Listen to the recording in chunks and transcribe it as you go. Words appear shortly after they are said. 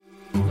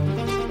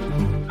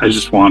I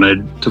just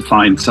wanted to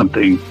find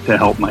something to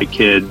help my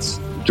kids,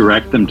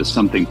 direct them to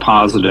something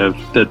positive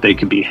that they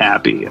could be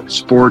happy.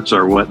 Sports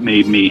are what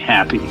made me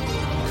happy.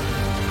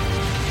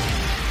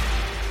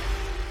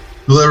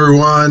 Hello,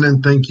 everyone,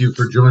 and thank you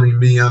for joining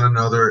me on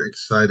another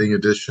exciting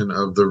edition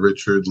of the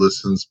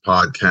Richardlistens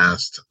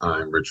podcast.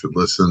 I'm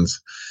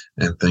Richardlistens,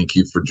 and thank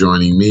you for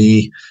joining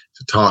me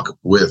to talk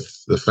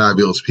with the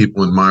fabulous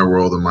people in my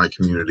world and my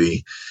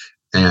community.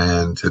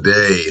 And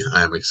today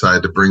I'm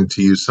excited to bring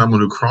to you someone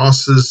who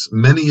crosses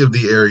many of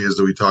the areas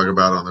that we talk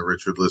about on the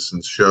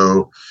Richardlistens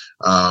show,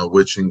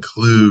 which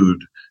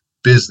include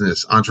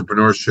business,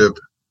 entrepreneurship,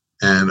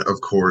 and,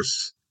 of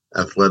course,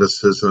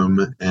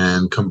 athleticism,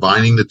 and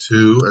combining the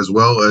two, as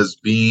well as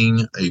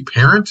being a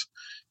parent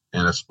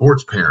and a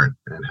sports parent,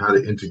 and how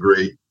to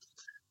integrate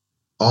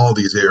all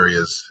these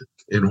areas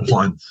in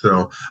one.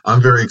 So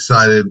I'm very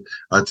excited.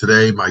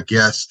 Today, my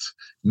guest,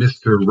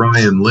 Mr.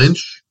 Ryan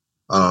Lynch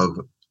of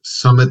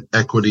Summit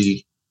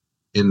Equity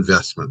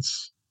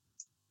Investments.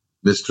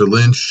 Mr.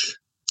 Lynch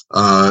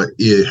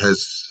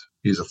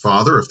he's a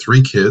father of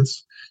 3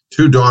 kids,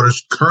 2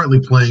 daughters currently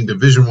playing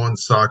Division I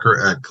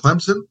soccer at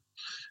Clemson,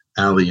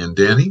 Allie and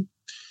Danny,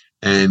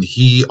 and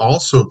he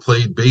also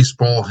played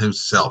baseball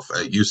himself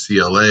at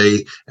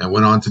UCLA and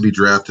went on to be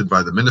drafted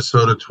by the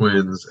Minnesota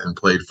Twins and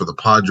played for the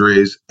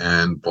Padres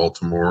and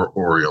Baltimore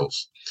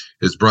Orioles.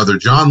 His brother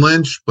John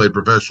Lynch played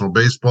professional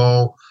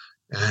baseball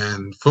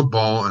and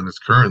football and is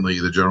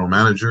currently the general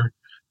manager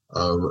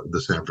of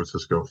the San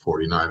Francisco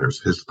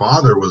 49ers. His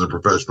father was a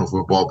professional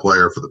football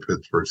player for the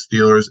Pittsburgh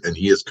Steelers, and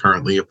he is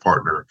currently a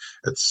partner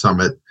at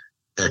Summit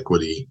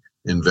Equity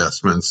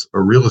Investments, a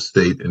real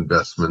estate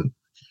investment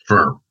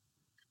firm.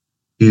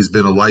 He's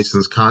been a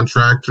licensed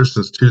contractor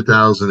since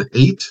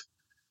 2008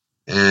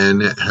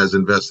 and has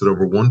invested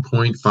over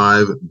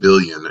 $1.5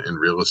 billion in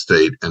real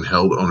estate and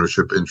held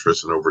ownership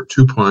interest in over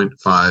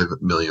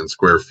 2.5 million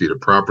square feet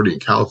of property in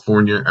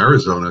California,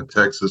 Arizona,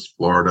 Texas,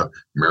 Florida,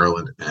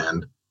 Maryland,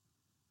 and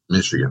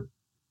Michigan.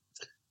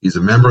 He's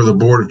a member of the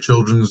board of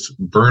Children's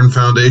Burn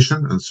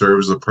Foundation and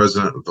serves as the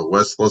president of the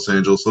West Los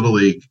Angeles Little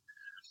League.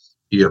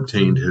 He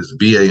obtained his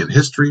BA in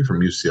history from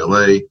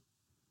UCLA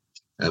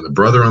and the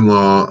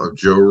brother-in-law of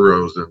Joe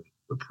Rosen,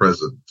 the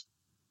president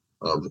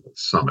of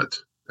Summit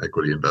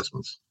Equity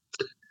Investments.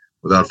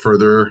 Without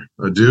further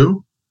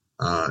ado,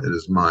 it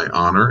is my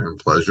honor and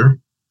pleasure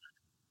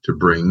to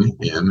bring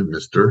in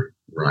Mr.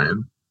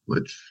 Ryan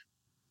Lynch.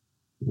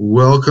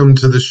 Welcome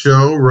to the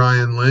show,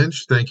 Ryan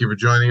Lynch. Thank you for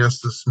joining us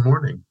this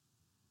morning.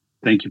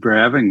 Thank you for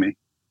having me.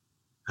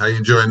 How are you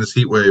enjoying this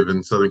heat wave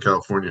in Southern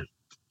California?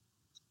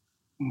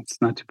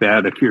 It's not too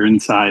bad if you're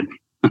inside.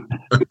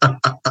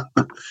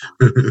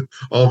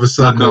 All of a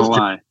sudden,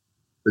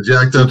 the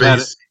jacked up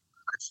AC.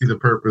 I see the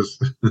purpose.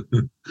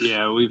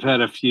 Yeah, we've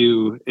had a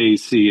few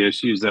AC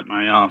issues at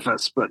my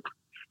office, but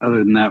other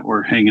than that,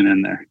 we're hanging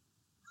in there.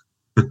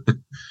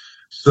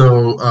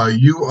 So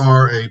you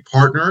are a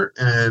partner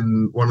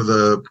and one of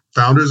the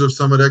founders of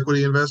Summit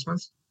Equity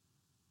Investments?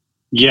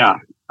 Yeah.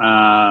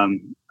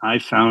 I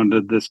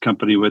founded this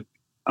company with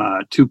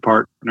 2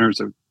 partners,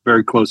 a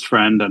very close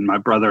friend and my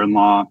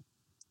brother-in-law,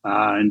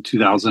 in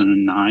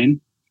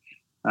 2009,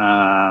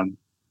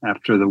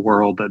 after the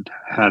world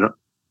had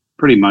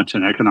pretty much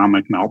an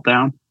economic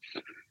meltdown.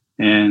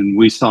 And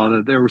we saw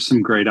that there was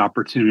some great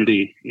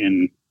opportunity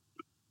in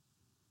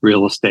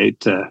real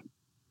estate to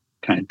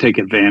kind of take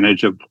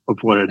advantage of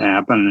what had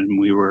happened. And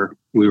we were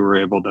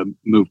able to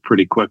move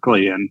pretty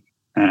quickly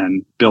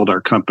and build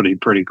our company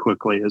pretty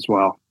quickly as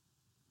well.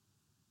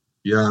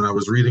 Yeah, and I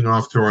was reading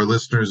off to our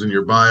listeners in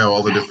your bio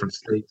all the different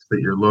states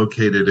that you're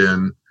located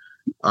in.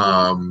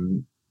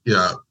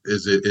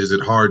 Is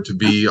it hard to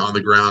be on the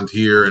ground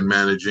here and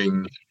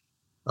managing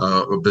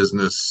a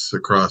business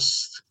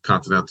across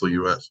continental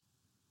U.S.?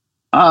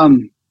 I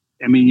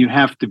mean, you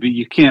have to be.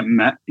 You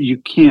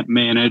can't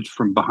manage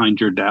from behind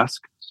your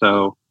desk.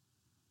 So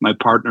my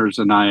partners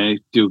and I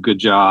do a good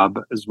job,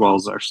 as well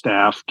as our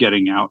staff,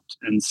 getting out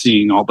and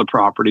seeing all the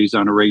properties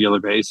on a regular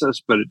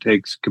basis. But it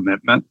takes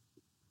commitment.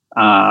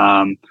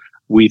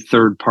 We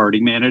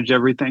third-party manage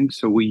everything,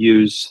 so we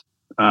use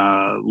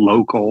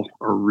local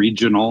or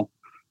regional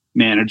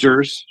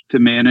managers to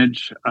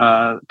manage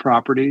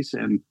properties.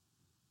 And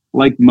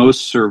like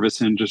most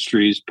service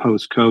industries,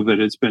 post-COVID,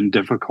 it's been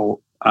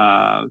difficult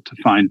to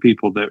find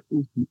people that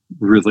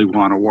really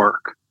want to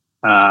work.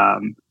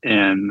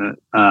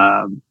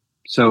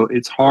 So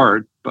it's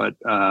hard, but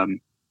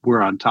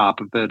we're on top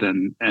of it,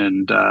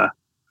 and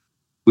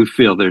we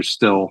feel there's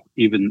still,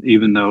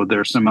 even though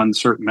there's some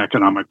uncertain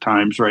economic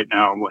times right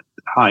now with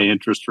high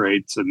interest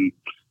rates and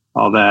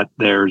all that,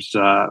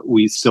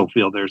 we still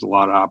feel there's a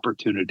lot of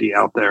opportunity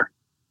out there.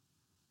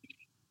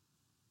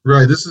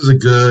 Right. This is a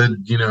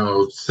good,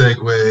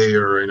 segue,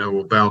 or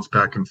we'll bounce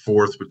back and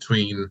forth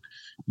between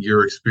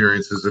your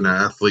experience as an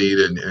athlete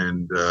and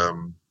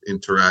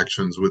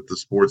interactions with the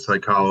sports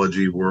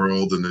psychology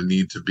world and the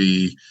need to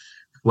be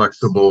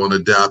flexible and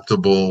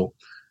adaptable.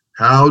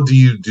 How do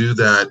you do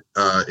that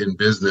in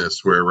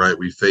business where, right,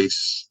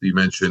 you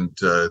mentioned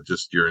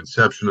just your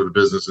inception of the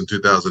business in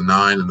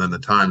 2009 and then the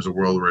times of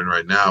world we're in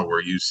right now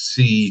where you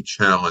see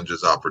challenge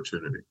as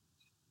opportunity?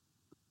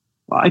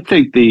 Well, I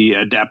think the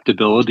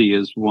adaptability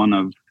is one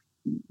of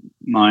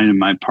mine and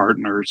my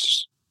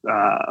partner's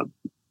uh,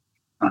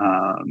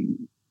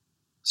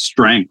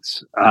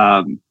 strengths.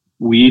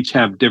 We each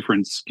have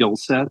different skill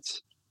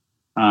sets.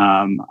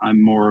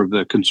 I'm more of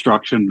the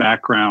construction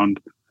background.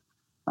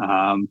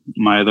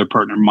 My other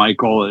partner,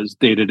 Michael, is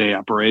day-to-day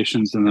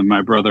operations, and then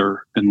my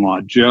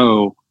brother-in-law,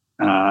 Joe,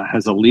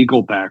 has a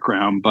legal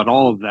background, but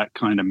all of that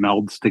kind of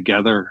melds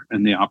together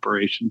in the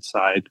operations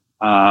side.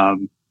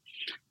 And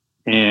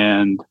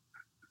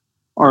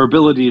our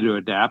ability to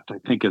adapt, I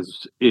think,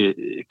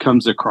 it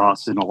comes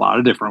across in a lot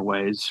of different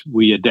ways.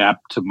 We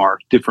adapt to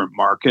different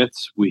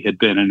markets. We had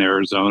been in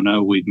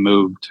Arizona. We've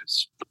been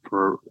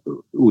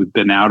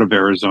out of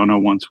Arizona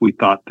once we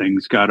thought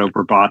things got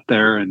overbought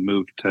there and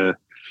moved to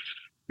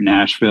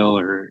Nashville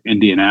or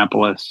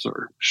Indianapolis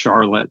or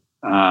Charlotte.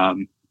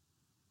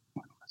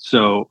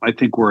 So I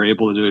think we're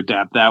able to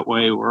adapt that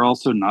way. We're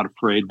also not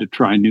afraid to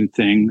try new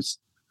things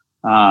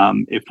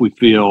if we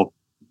feel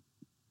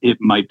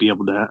it might be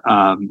able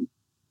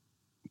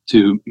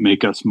to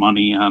make us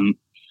money.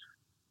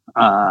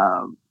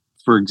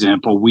 For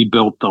example, we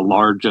built the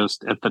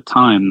largest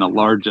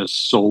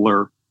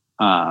solar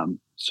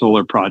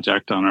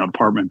project on an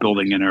apartment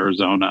building in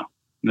Arizona.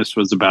 And this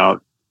was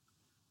about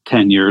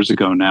 10 years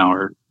ago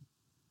now,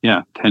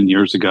 10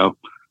 years ago.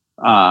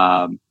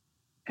 And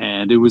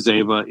it was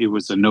a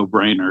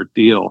no-brainer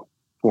deal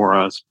for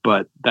us,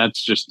 but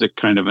that's just a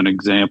kind of an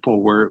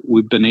example where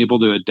we've been able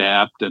to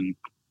adapt and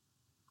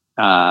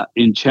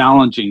in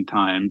challenging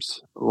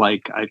times,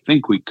 like I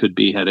think we could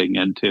be heading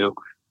into,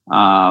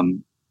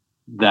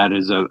 that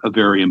is a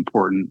very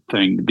important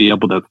thing, to be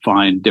able to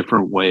find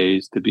different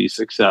ways to be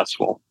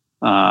successful.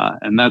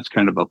 And that's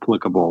kind of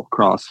applicable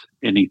across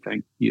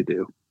anything you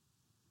do.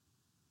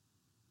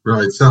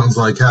 Right. Sounds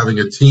like having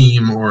a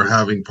team or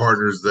having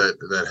partners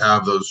that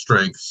have those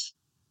strengths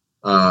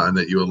and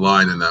that you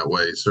align in that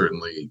way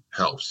certainly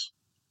helps.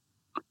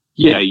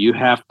 Yeah, you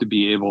have to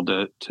be able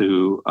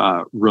to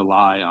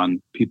rely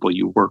on people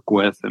you work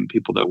with and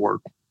people that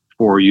work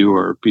for you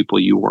or people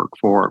you work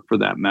for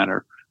that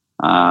matter.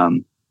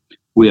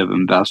 We have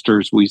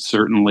investors we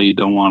certainly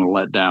don't want to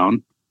let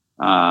down.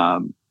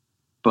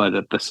 But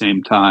at the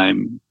same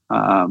time,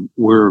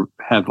 we're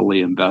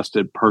heavily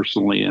invested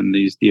personally in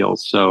these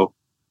deals. So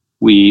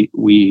we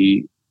are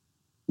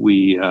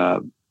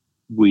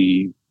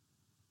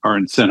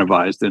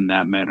incentivized in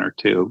that manner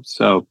too.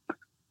 So,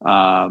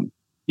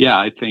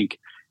 I think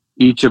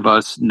each of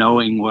us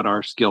knowing what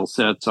our skill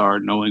sets are,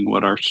 knowing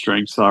what our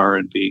strengths are,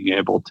 and being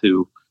able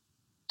to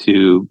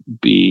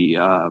be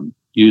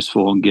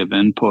useful and give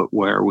input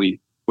where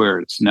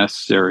it's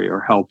necessary or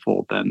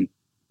helpful, then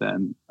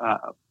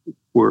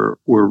we're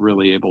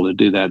really able to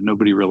do that.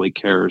 Nobody really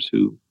cares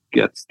who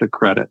gets the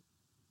credit.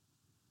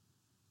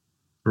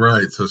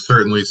 Right. So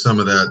certainly some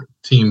of that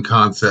team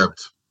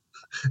concept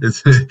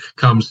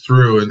comes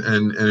through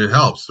and it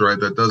helps, right?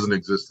 That doesn't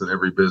exist in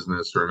every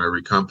business or in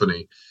every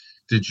company.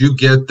 Did you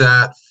get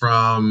that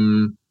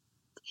from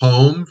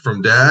home,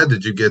 from dad?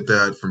 Did you get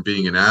that from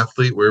being an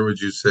athlete? Where would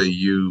you say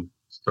you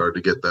started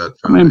to get that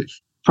foundation?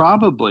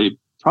 Probably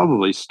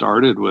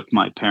started with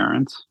my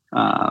parents.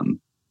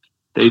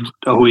 They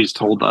always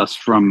told us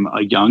from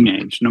a young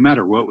age, no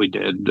matter what we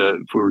did,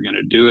 if we were going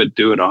to do it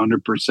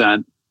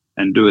 100%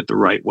 and do it the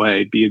right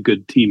way. Be a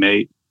good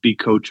teammate, be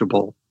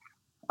coachable.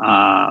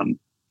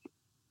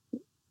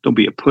 Don't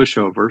be a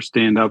pushover,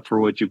 stand up for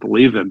what you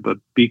believe in, but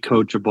be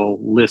coachable,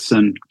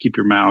 listen, keep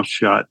your mouth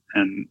shut,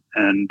 and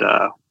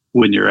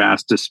when you're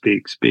asked to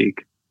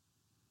speak.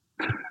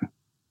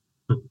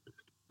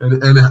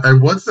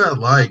 And what's that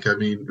like? I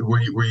mean, were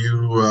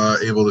you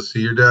able to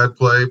see your dad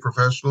play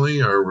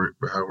professionally, or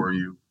how were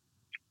you?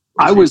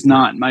 I was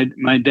not.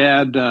 My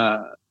dad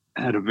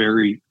had a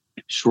very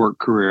short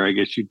career. I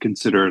guess you'd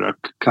consider it a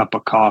cup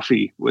of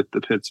coffee with the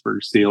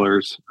Pittsburgh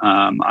Steelers.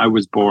 I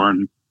was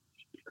born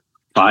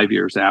 5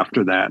 years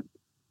after that.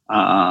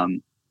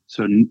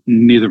 So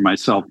neither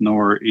myself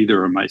nor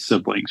either of my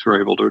siblings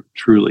were able to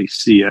truly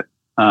see it.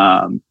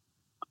 But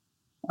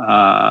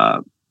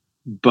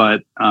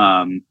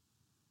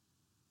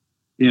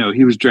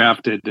he was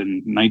drafted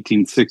in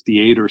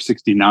 1968 or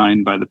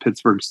 69 by the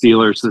Pittsburgh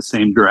Steelers, the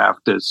same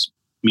draft as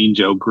Mean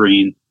Joe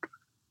Green.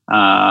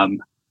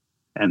 And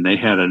they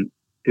had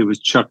it was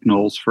Chuck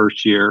Noll's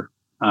first year.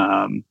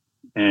 They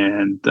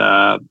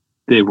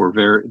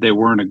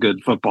weren't a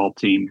good football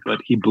team,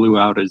 but he blew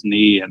out his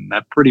knee, and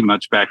that pretty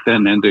much back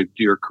then ended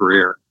your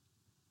career.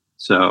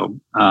 So,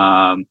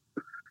 but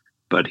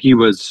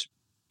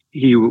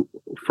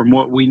from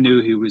what we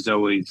knew, he was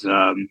always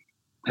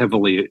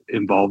heavily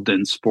involved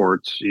in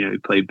sports. He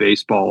played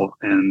baseball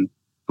and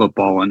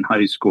football in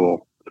high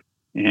school,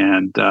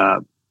 and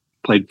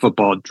played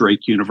football at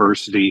Drake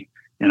University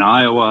in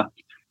Iowa,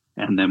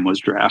 and then was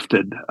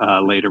drafted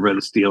later by the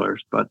Steelers.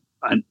 But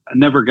I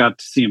never got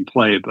to see him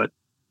play, but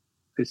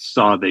I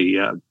saw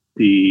the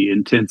the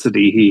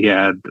intensity he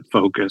had, the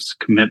focus,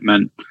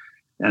 commitment,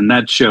 and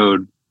that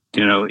showed,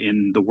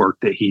 in the work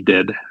that he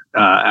did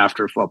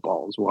after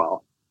football as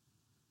well.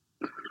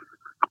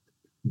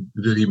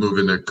 Did he move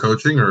into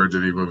coaching, or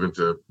did he move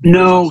into business?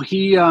 No,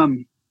 he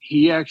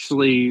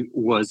actually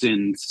was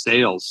in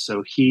sales.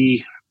 So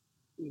he,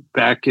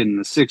 back in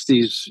the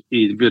 60s,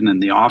 even in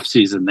the off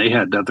season, they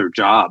had other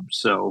jobs.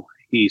 So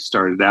he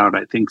started out,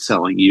 I think,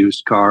 selling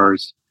used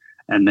cars,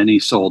 and then he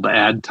sold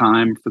ad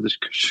time for the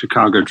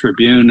Chicago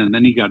Tribune, and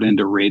then he got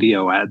into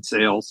radio ad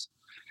sales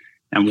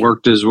and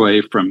worked his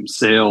way from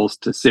sales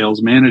to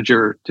sales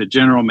manager to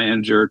general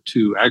manager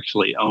to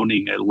actually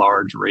owning a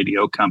large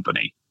radio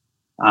company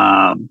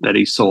that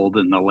he sold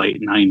in the late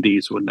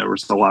 90s when there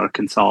was a lot of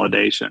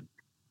consolidation.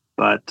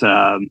 But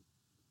kind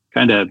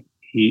of,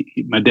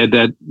 my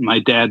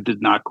dad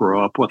did not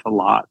grow up with a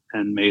lot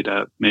and made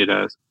a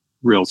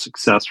real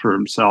success for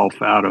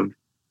himself out of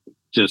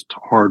just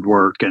hard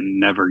work and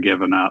never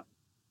giving up.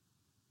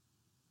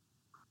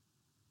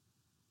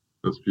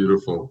 That's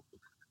beautiful.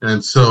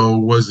 And so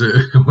was it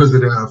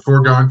a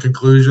foregone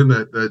conclusion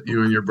that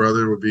you and your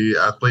brother would be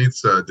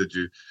athletes? Did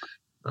you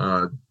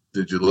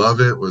love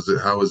it?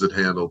 How was it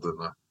handled in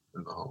the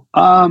home?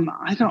 I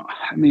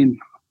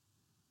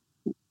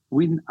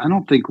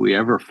don't think we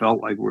ever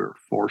felt like we were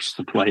forced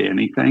to play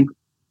anything,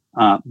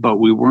 but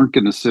we weren't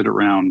going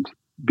to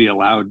be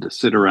allowed to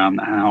sit around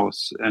the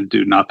house and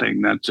do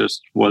nothing. That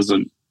just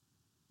wasn't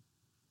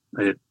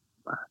it.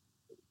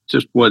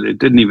 It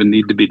didn't even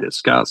need to be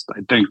discussed. I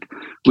think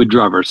we'd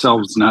drive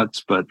ourselves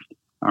nuts, but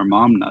our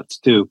mom nuts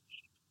too.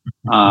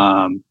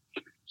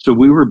 So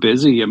we were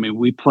busy. I mean,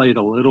 we played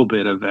a little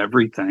bit of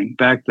everything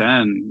back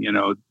then.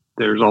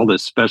 There's all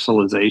this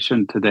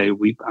specialization today.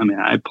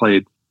 I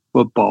played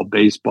football,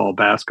 baseball,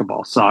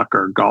 basketball,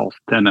 soccer, golf,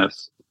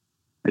 tennis.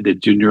 I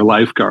did junior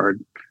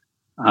lifeguard.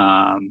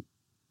 And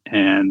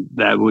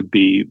that would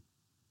be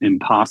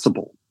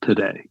impossible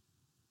today.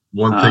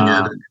 One thing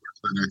added to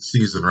the next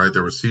season, right?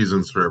 There were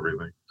seasons for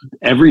everything.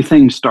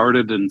 Everything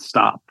started and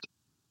stopped.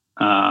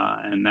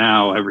 And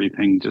now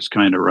everything just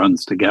kind of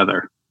runs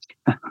together,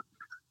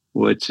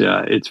 which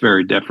it's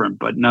very different.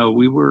 But no,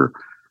 we were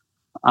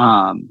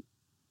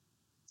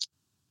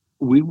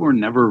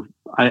never,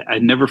 I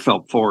never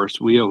felt forced.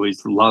 We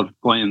always loved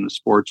playing the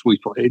sports we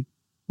played,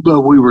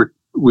 but we were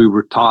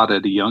taught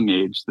at a young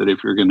age that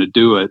if you're going to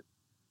do it,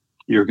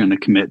 you're going to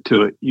commit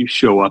to it. You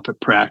show up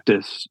at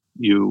practice.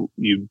 You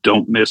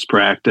don't miss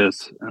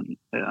practice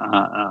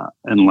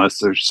unless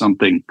there's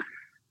something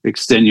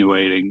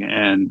extenuating,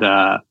 and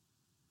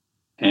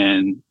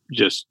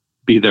just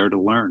be there to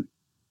learn.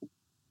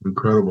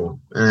 Incredible.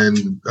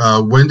 And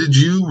when did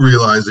you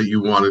realize that you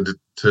wanted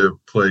to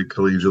play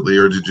collegiately,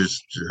 or did you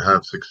just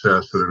have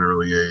success at an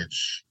early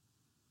age?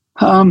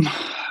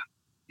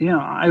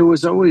 I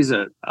was always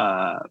a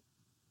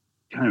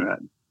kind of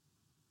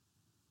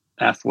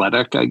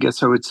athletic, I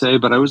guess I would say,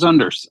 but I was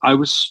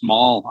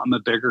small. I'm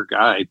a bigger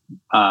guy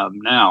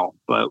now,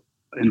 but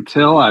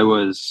until I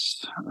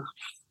was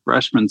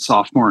freshman,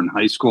 sophomore in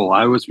high school,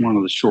 I was one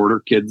of the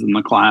shorter kids in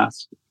the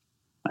class.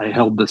 I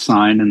held the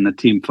sign in the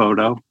team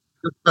photo.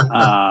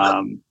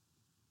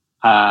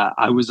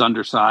 I was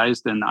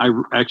undersized, and I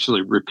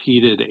actually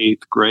repeated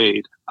 8th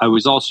grade. I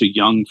was also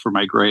young for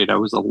my grade. I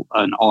was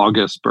an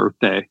August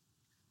birthday.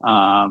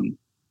 And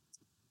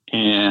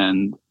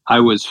I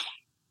was,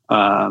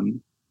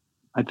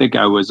 I think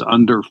I was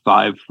under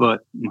 5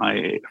 foot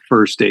my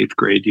first 8th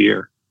grade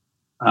year.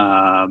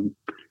 And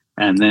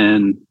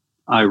then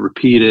I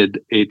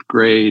repeated 8th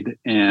grade,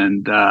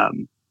 and I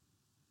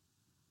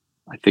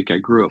think I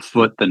grew a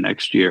foot the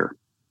next year.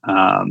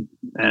 And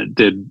it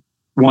did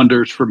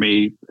wonders for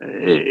me.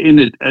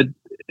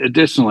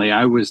 Additionally,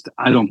 I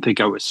don't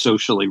think I was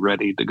socially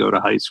ready to go to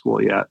high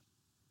school yet.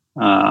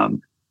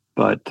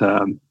 But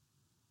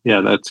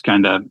that's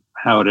kind of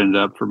how it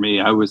ended up for me.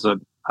 I was a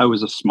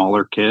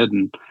smaller kid,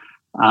 and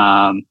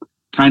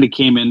kind of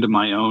came into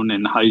my own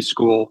in high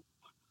school.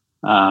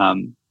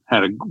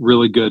 Had a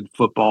really good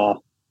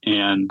football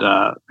and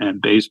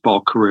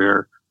baseball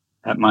career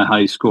at my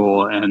high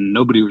school, and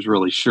nobody was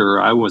really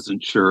sure. I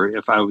wasn't sure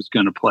if I was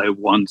going to play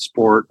one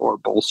sport or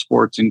both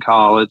sports in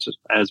college,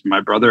 as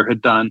my brother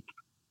had done.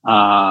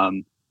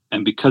 And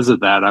because of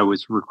that, I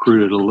was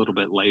recruited a little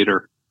bit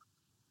later.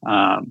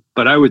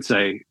 But I would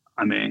say,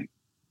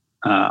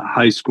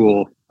 high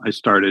school, I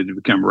started to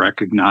become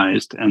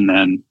recognized, and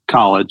then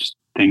college,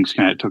 things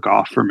kind of took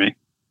off for me.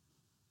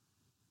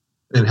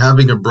 And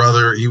having a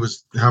brother, he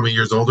was how many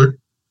years older?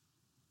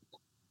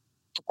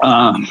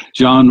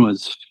 John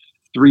was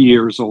 3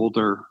 years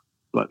older,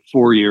 but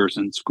 4 years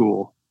in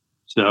school.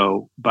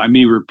 So by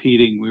me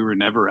repeating, we were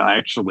never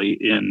actually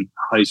in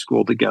high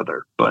school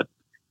together, but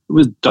it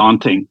was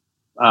daunting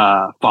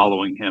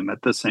following him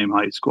at the same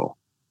high school.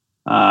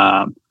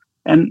 And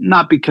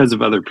not because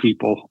of other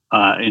people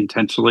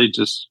intentionally,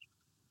 just,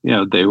 he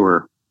had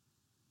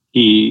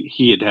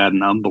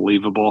an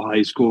unbelievable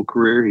high school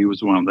career. He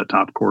was one of the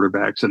top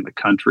quarterbacks in the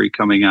country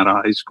coming out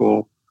of high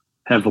school,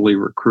 heavily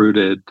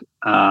recruited.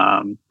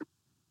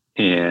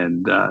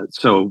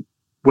 So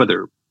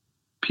whether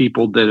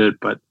people did it,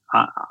 but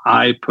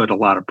I put a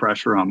lot of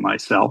pressure on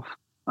myself,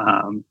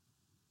 and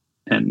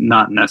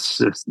not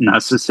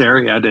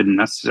necessary. I didn't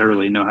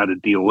necessarily know how to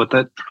deal with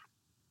it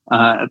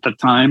at the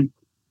time,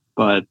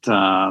 but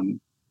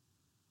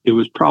it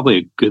was probably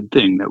a good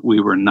thing that we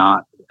were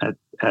not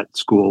at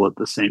school at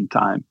the same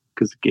time,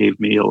 because it gave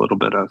me a little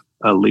bit of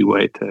a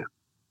leeway to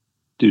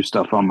do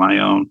stuff on my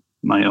own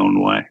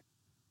way.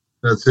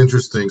 That's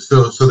interesting.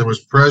 So there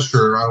was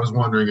pressure. I was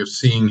wondering if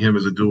seeing him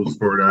as a dual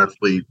sport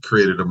athlete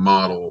created a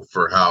model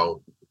for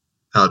how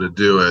to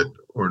do it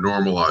or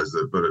normalize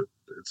it, but it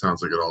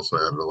sounds like it also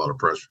added a lot of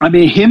pressure. I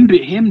mean,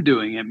 him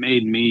doing it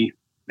made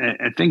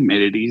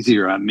it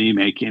easier on me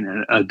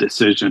making a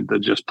decision to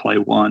just play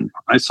one.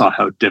 I saw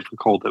how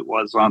difficult it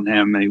was on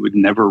him. He was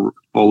never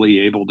fully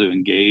able to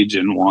engage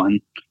in one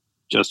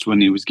just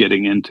when he was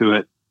getting into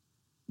it.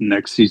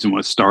 Next season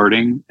was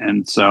starting.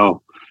 And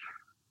so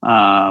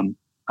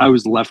I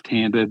was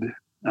left-handed,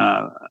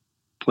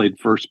 played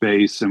first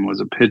base and was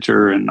a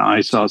pitcher. And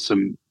I saw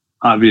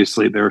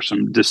obviously there are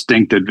some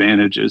distinct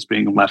advantages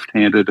being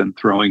left-handed and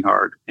throwing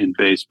hard in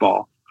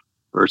baseball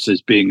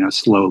versus being a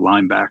slow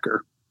linebacker.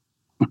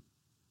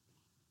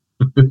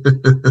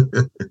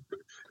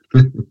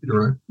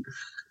 You're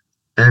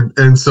right.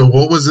 And so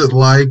what was it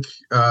like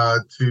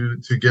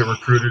to get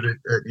recruited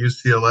at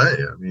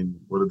UCLA? I mean,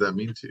 what did that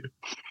mean to you?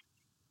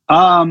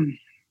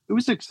 It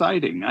was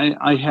exciting.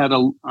 I had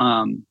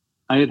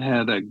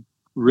a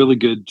really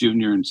good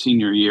junior and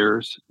senior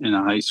years in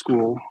a high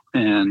school,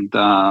 and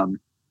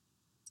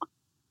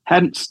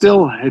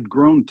had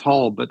grown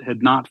tall, but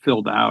had not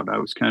filled out. I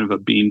was kind of a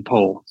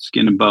beanpole,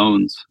 skin and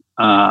bones.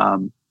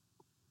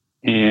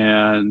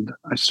 And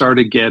I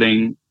started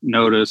getting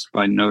noticed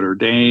by Notre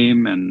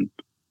Dame and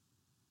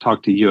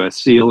talked to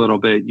USC a little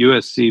bit,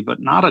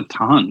 but not a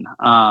ton.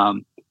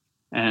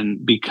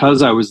 And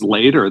because I was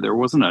later, there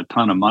wasn't a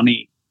ton of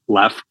money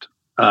left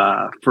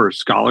for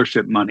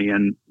scholarship money.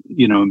 And,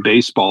 in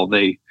baseball,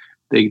 they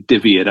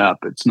divvy it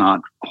up. It's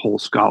not a whole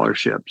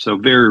scholarship. So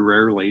very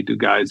rarely do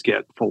guys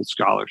get full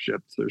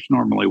scholarships. There's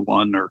normally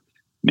one or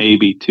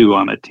maybe two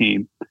on a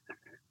team,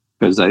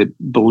 because I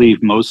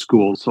believe most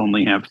schools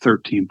only have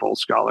 13 full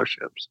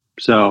scholarships.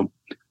 So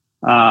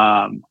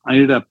I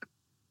ended up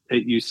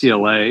at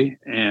UCLA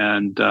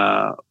and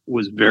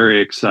was very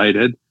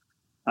excited.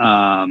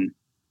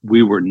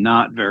 We were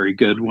not very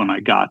good when I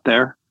got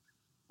there.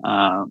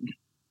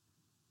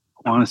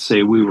 I want to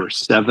say we were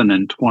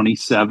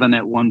 7-27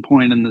 at one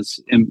point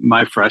in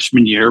my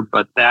freshman year,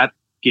 but that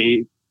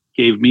gave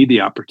me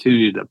the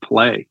opportunity to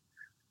play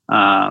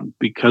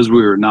because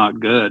we were not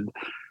good.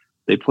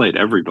 They played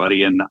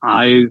everybody, and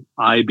I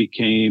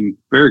became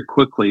very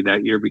quickly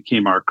that year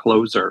became our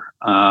closer.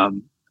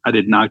 I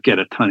did not get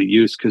a ton of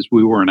use because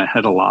we weren't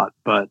ahead a lot,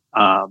 but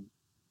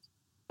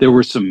there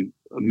were some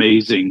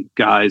amazing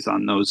guys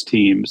on those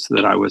teams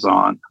that I was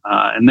on.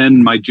 And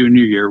then my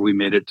junior year, we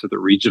made it to the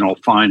regional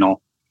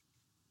final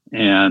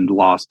and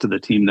lost to the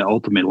team that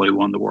ultimately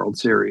won the World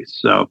Series.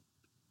 So,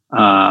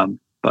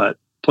 but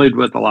played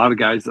with a lot of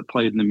guys that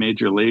played in the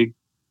major league.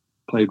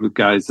 Played with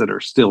guys that are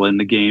still in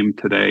the game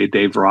today.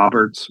 Dave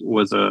Roberts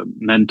was a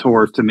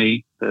mentor to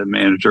me, the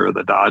manager of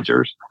the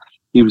Dodgers.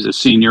 He was a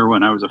senior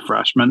when I was a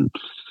freshman.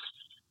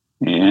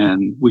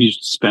 And we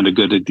used to spend a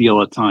good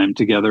deal of time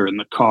together in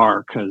the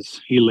car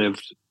because he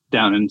lived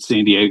down in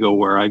San Diego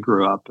where I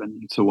grew up.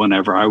 And so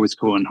whenever I was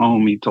going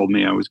home, he told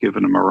me I was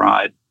giving him a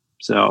ride.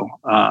 So,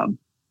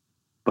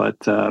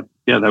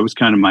 yeah, that was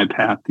kind of my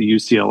path to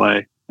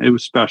UCLA. It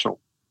was special.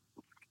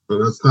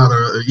 So that's not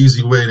an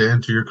easy way to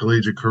enter your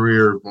collegiate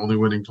career, only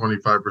winning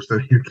 25%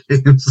 of your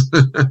games.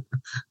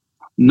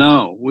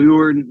 No, we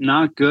were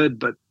not good,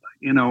 but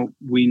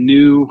we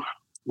knew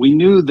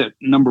that,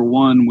 number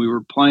one, we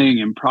were playing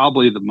in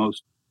probably the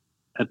most,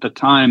 at the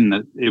time,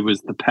 that it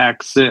was the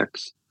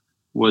Pac-6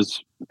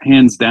 was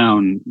hands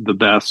down the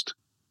best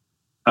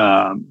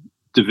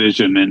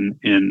division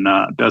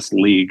in best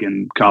league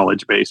in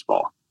college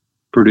baseball.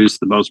 Produced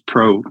the most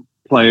pro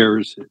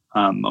players,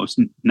 most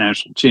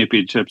national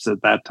championships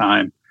at that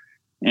time.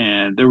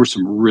 And there were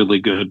some really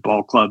good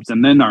ball clubs.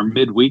 And then our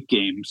midweek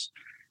games,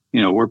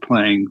 we're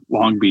playing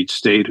Long Beach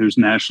State, who's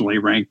nationally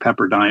ranked,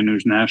 Pepperdine,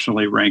 who's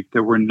nationally ranked.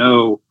 There were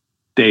no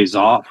days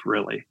off,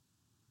 really.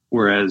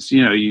 Whereas,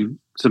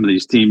 some of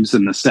these teams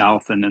in the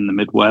South and in the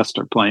Midwest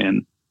are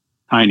playing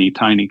tiny,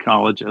 tiny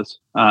colleges.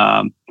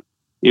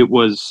 It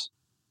was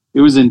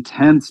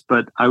intense,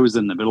 but I was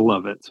in the middle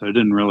of it, so I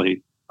didn't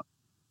really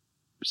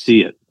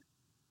see it.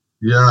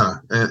 Yeah,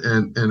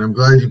 and I'm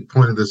glad you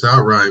pointed this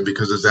out, Ryan,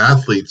 because as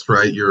athletes,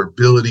 right, your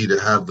ability to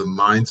have the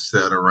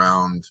mindset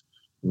around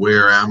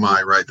where am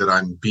I, right, that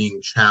I'm being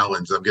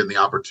challenged, I'm getting the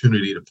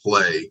opportunity to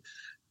play.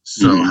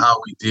 So how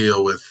we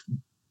deal with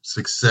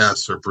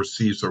success or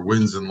perceives or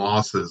wins and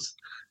losses,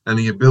 and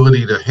the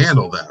ability to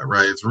handle that,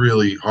 right? It's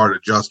really hard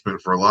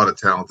adjustment for a lot of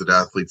talented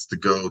athletes to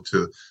go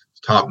to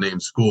top name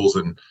schools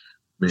and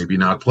maybe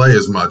not play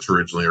as much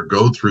originally or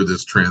go through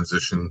this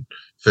transition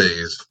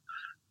phase.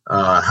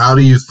 How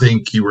do you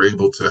think you were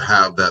able to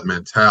have that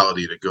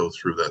mentality to go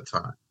through that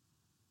time?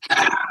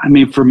 I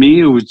mean, for me,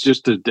 it was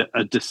just a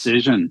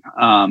decision.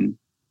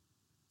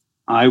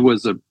 I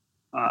was a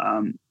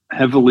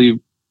heavily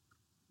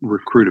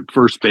recruited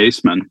first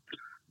baseman,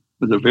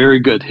 was a very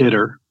good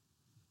hitter,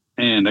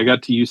 and I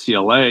got to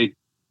UCLA,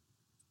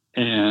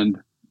 and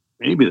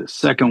maybe the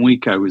second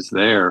week I was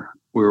there,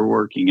 we were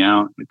working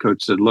out. The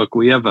coach said, "Look,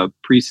 we have a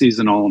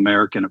preseason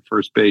All-American at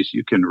first base.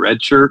 You can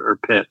redshirt or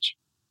pitch."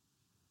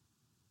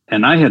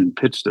 And I hadn't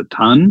pitched a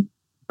ton,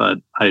 but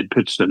I had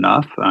pitched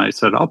enough. I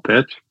said, "I'll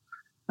pitch."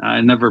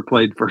 I never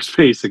played first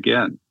base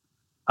again.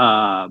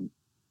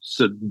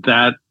 So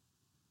that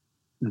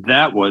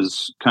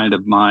was kind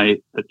of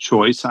the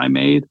choice I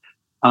made.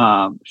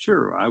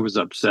 Sure, I was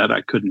upset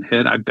I couldn't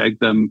hit. I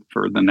begged them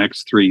for the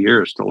next 3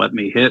 years to let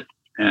me hit,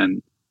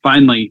 and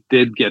finally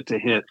did get to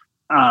hit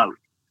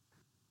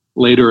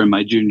later in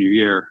my junior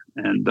year,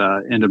 and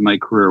ended my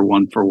career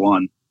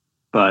 1-for-1.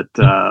 But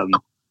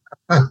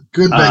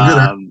good,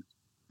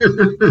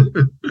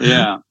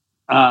 yeah.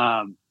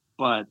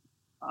 But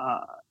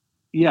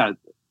yeah,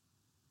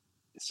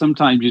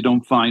 sometimes you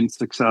don't find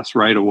success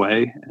right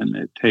away, and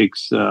it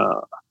takes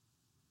a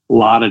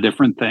lot of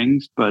different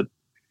things, but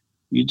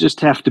you just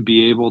have to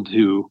be able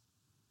to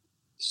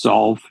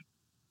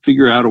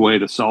figure out a way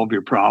to solve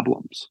your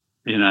problems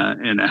in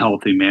a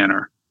healthy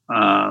manner.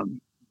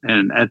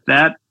 And at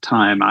that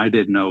time, I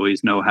didn't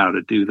always know how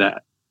to do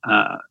that.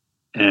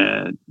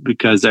 And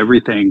because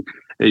everything,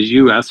 as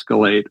you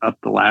escalate up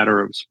the ladder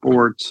of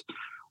sports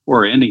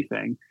or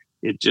anything,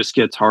 it just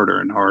gets harder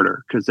and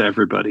harder because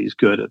everybody's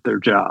good at their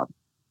job.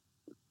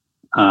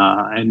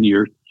 And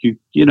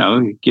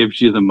it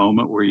gives you the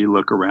moment where you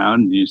look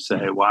around and you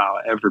say, wow,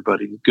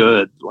 everybody's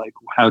good. Like,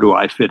 how do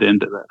I fit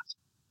into this?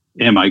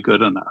 Am I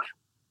good enough?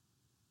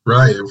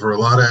 Right. And for a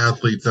lot of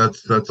athletes,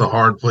 that's a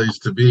hard place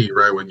to be,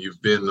 right? When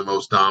you've been the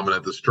most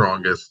dominant, the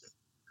strongest.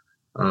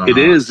 It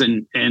is.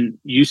 And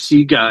you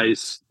see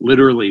guys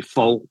literally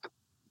fold.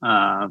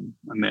 I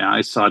mean, I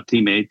saw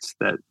teammates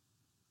that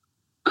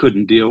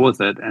couldn't deal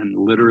with it and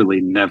literally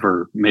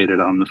never made it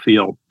on the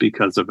field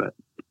because of it.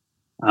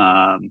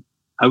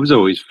 I was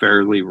always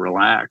fairly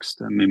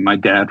relaxed. I mean, my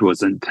dad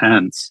was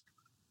intense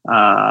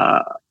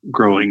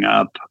growing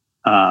up,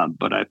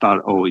 but I thought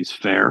always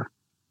fair.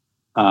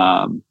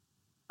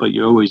 But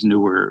you always knew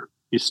where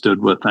you stood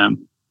with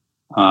him.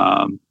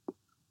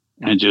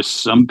 And just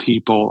some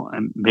people,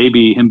 and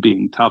maybe him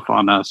being tough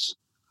on us,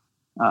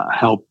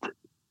 helped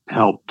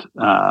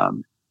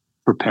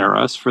prepare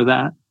us for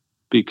that,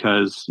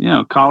 because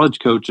college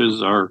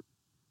coaches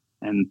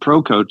and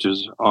pro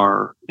coaches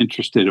are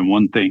interested in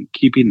one thing: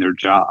 keeping their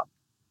job,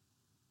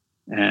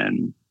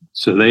 and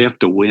so they have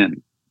to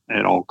win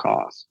at all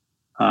costs,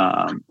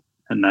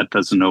 and that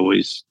doesn't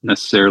always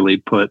necessarily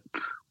put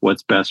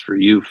what's best for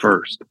you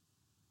first.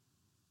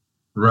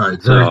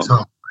 Right, very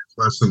tough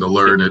lesson to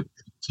learn at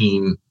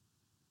 18.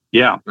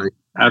 Yeah,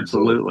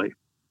 absolutely.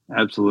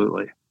 But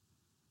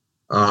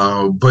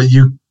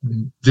you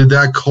did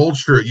that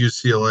culture at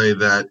UCLA,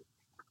 that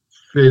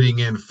fitting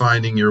in,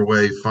 finding your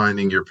way,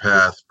 finding your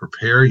path,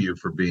 prepare you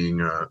for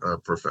being a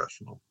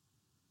professional?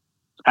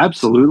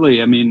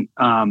 Absolutely. I mean,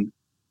 one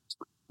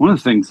of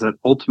the things that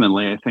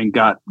ultimately I think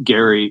got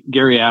Gary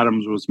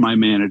Adams was my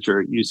manager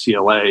at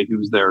UCLA. He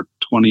was there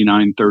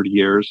 29, 30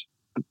 years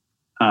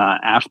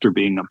after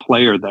being a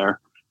player there.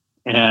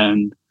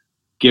 And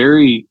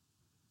Gary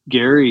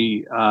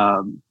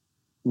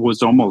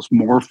was almost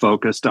more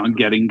focused on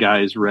getting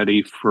guys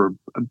ready for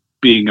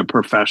being a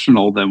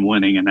professional than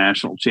winning a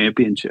national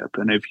championship.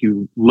 And if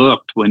you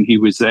looked when he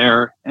was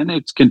there, and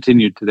it's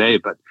continued today,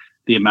 but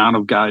the amount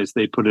of guys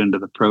they put into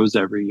the pros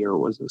every year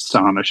was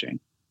astonishing.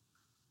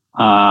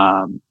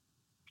 But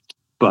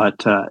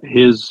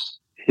his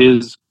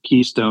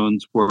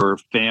keystones were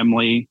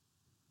family,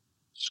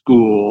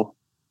 school,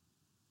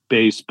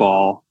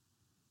 baseball,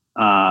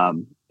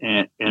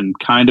 and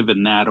kind of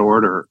in that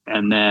order.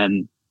 And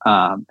then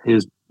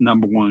his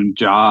number one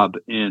job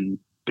in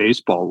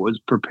baseball was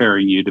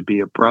preparing you to be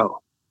a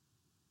pro.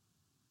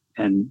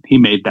 And he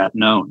made that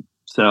known.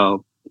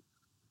 So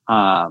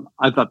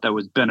I thought that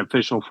was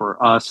beneficial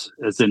for us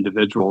as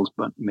individuals,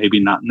 but maybe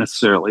not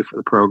necessarily for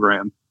the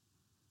program.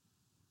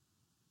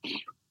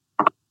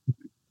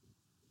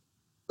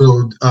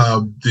 So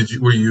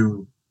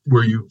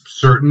were you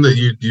certain that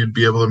you'd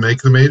be able to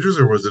make the majors,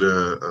 or was it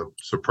a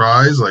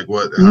surprise? Like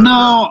what?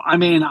 No, I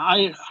mean,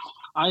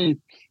 it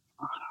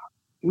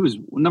was,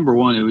 number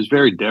one, it was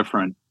very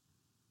different.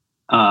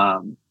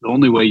 The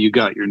only way you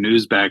got your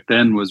news back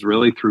then was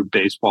really through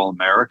Baseball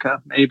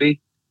America, maybe,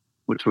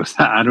 which was,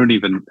 I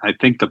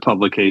think the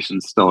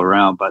publication's still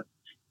around, but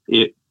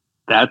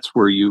that's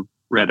where you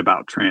read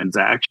about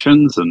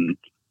transactions and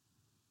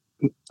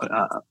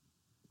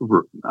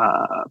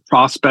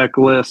prospect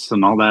lists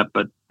and all that.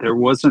 But there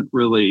wasn't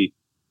really,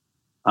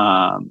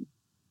 when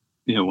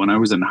I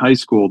was in high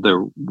school,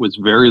 there was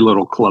very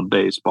little club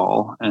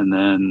baseball. And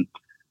then,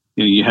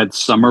 you had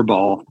summer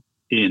ball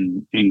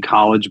in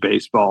college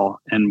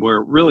baseball, and where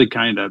it really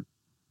kind of,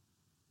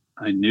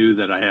 I knew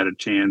that I had a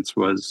chance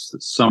was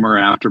summer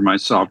after my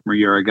sophomore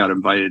year. I got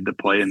invited to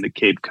play in the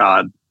Cape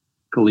Cod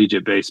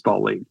collegiate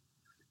baseball league.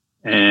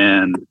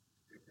 And,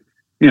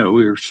 you know,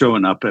 we were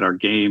showing up at our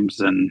games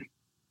and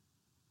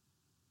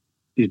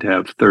you'd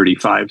have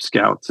 35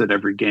 scouts at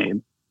every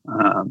game.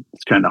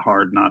 It's kind of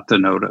hard not to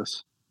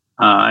notice.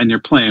 And you're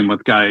playing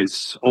with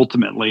guys,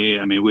 ultimately,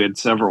 I mean, we had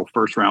several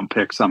first-round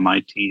picks on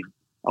my team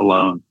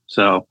alone.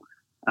 So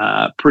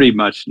pretty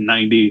much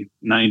 90%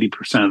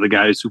 of the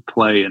guys who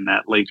play in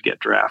that league get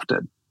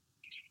drafted.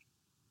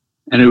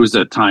 And it was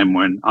a time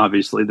when,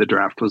 obviously, the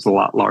draft was a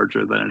lot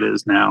larger than it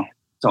is now.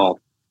 It's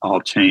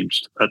all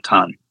changed a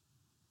ton.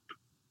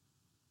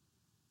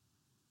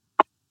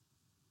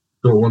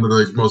 So one of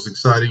the most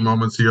exciting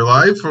moments of your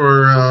life,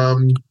 or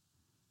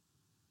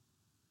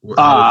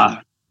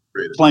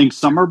playing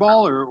summer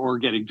ball or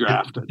getting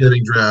drafted?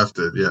 Getting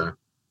drafted, yeah.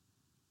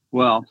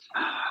 Well,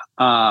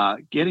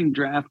 getting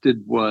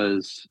drafted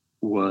was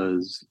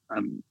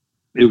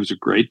it was a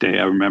great day.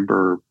 I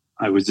remember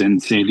I was in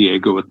San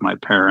Diego with my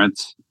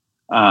parents.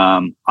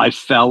 I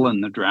fell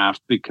in the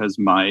draft because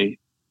I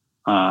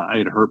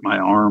had hurt my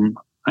arm.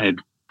 I had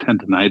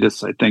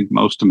tendonitis, I think,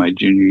 most of my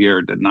junior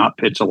year. Did not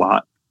pitch a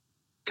lot.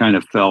 Kind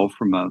of fell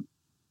from a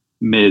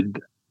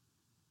mid,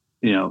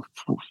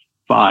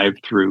 5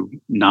 through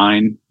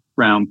 9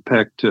 round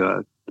pick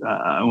to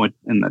I went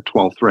in the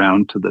 12th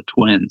round to the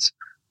Twins.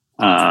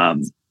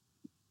 And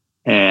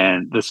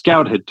the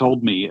scout had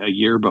told me a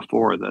year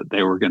before that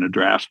they were going to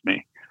draft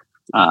me.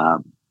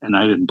 And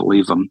I didn't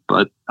believe them,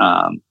 but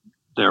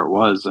there it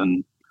was.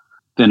 And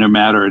in a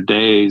matter of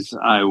days,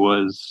 I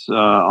was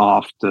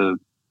off to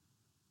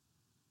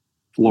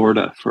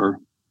Florida for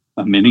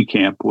a mini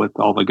camp with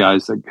all the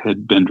guys that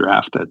had been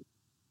drafted.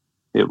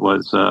 It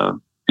was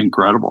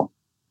incredible.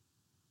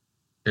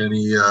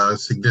 Any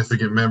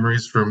significant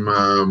memories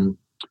from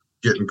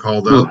getting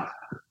called up?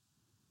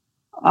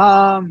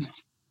 I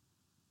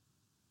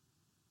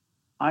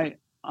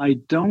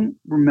don't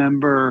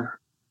remember.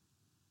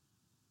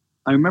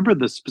 I remember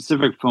the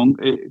specific phone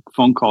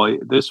call.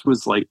 This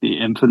was like the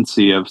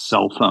infancy of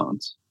cell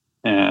phones,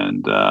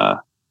 and I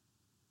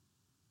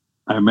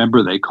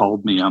remember they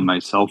called me on my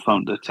cell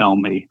phone to tell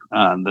me.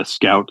 The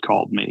scout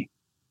called me.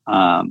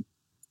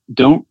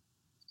 Don't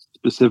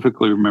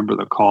specifically remember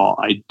the call.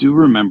 I do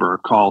remember a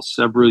call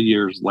several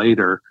years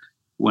later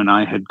when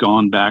I had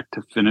gone back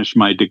to finish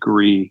my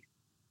degree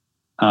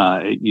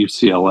at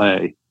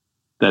UCLA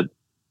that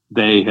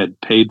they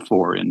had paid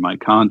for in my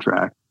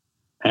contract.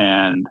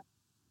 And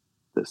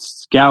the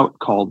scout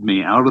called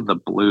me out of the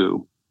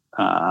blue,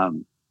 not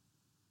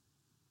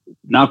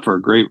for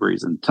a great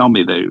reason, tell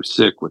me that he was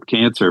sick with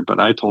cancer, but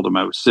I told him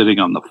I was sitting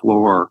on the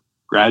floor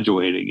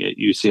graduating at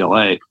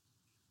UCLA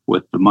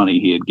with the money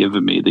he had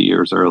given me the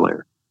years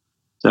earlier.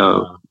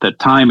 So the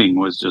timing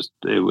was just,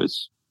 it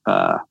was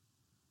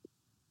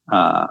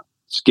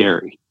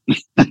scary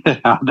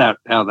how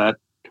that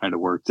kind of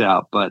worked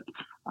out. But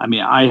I mean,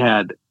 I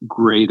had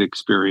great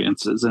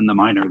experiences in the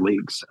minor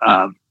leagues.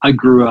 I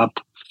grew up,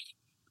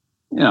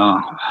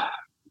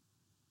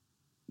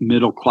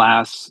 middle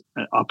class,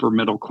 upper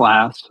middle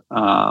class,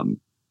 and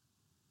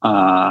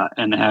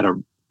had a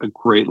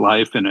great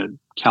life in a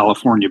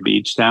California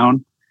beach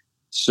town.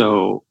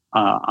 So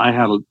I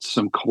had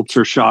some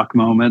culture shock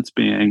moments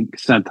being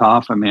sent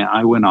off. I mean,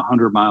 I went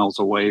 100 miles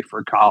away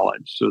for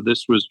college. So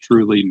this was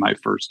truly my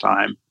first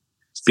time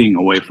being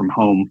away from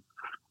home.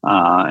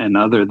 And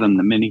other than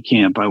the mini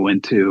camp I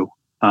went to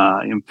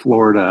in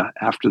Florida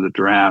after the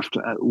draft,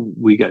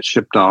 we got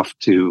shipped off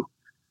to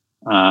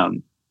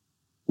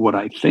what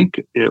I think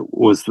it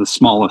was the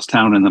smallest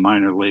town in the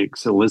minor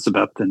leagues,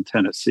 Elizabethton,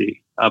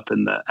 Tennessee, up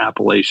in the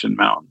Appalachian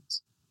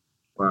Mountains.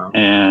 Wow.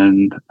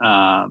 And,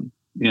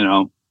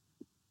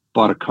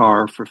 bought a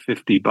car for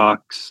 $50.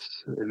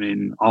 I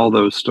mean, all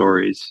those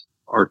stories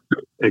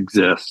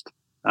exist.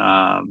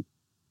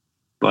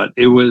 But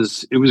it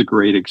was a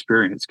great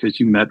experience because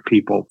you met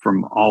people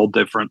from all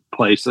different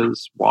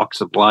places,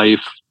 walks of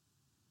life,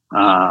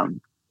 and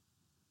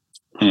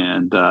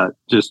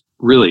just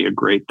really a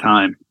great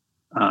time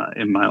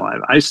in my life.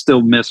 I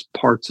still miss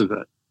parts of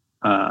it.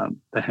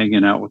 The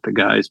hanging out with the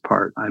guys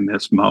part I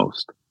miss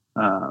most.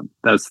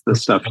 That's the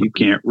stuff you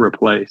can't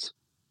replace.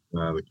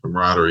 The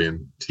camaraderie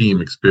and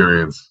team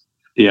experience.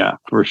 Yeah,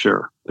 for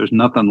sure. There's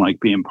nothing like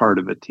being part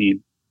of a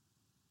team.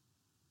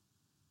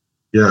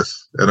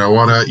 Yes, and I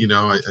want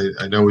to,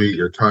 I know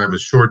your time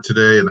is short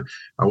today, and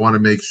I want to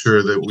make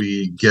sure that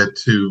we get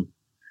to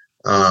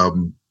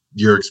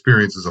your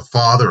experience as a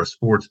father, a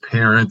sports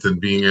parent, and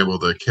being able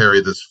to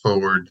carry this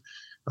forward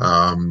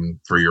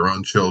for your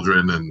own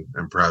children,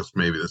 and perhaps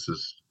maybe this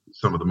is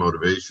some of the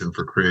motivation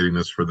for creating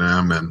this for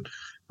them, and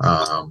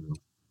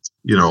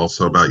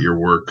also about your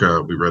work.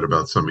 We read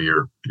about some of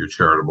your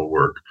charitable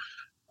work.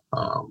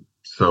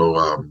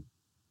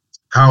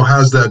 How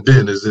has that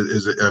been? Has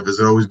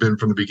it always been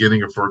from the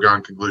beginning a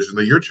foregone conclusion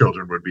that your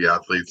children would be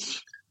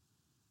athletes?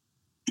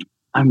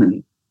 I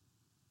mean,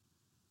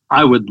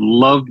 I would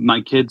love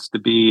my kids to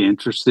be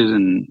interested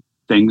in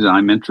things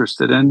I'm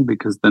interested in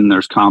because then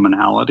there's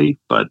commonality,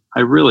 but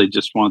I really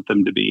just want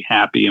them to be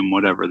happy in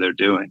whatever they're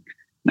doing.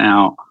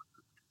 Now,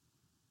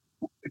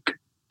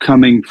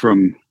 coming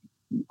from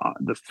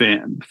the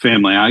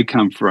family I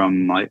come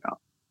from, like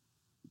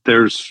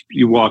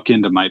you walk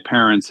into my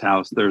parents'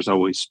 house, there's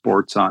always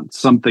sports on.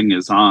 Something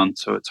is on,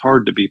 so it's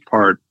hard to be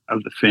part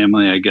of the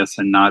family, I guess,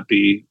 and not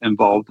be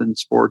involved in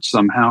sports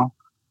somehow.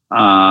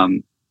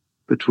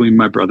 Between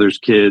my brother's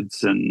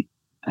kids and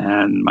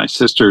my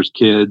sister's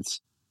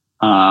kids,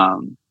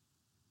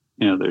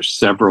 there's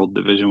several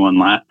Division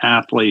One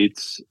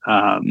athletes.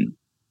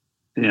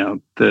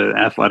 The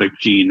athletic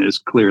gene is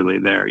clearly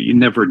there. You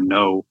never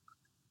know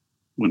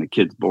when a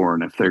kid's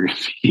born if they're going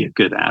to be a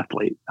good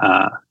athlete.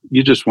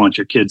 You just want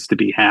your kids to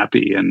be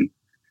happy, and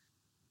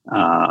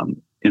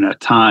in a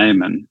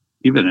time, and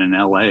even in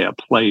LA, a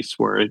place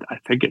where I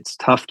think it's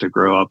tough to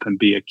grow up and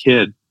be a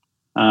kid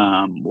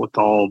with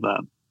all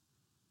the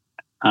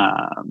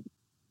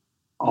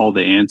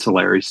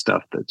ancillary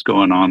stuff that's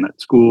going on at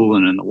school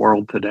and in the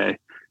world today.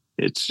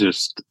 It's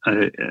just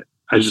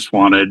I just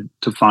wanted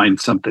to find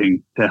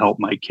something to help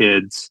my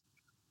kids,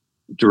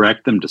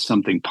 direct them to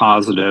something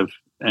positive,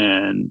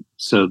 and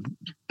so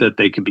that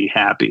they could be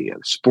happy.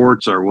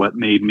 Sports are what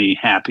made me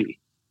happy.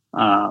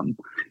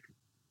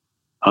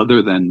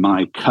 Other than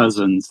my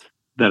cousins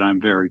that I'm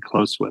very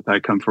close with, I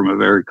come from a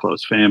very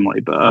close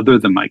family, but other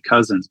than my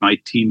cousins, my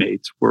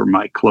teammates were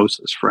my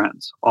closest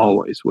friends,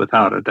 always,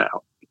 without a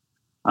doubt.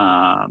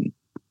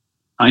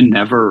 I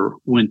never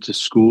went to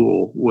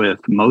school with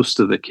most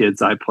of the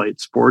kids I played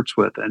sports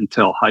with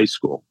until high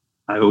school.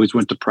 I always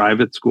went to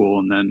private school,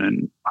 and then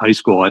in high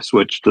school, I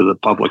switched to the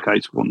public high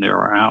school near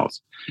our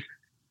house.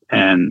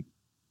 And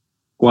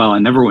while I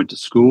never went to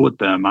school with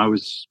them, I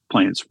was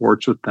playing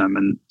sports with them.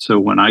 And so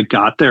when I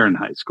got there in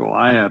high school,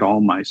 I had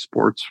all my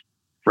sports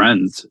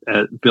friends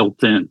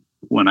built in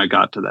when I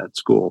got to that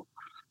school.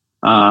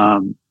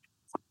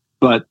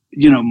 But,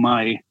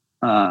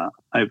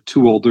 I have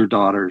two older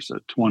daughters, a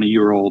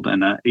 20-year-old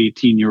and an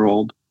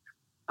 18-year-old.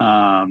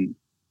 And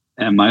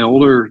my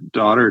older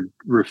daughter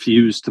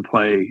refused to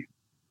play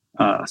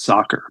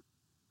soccer,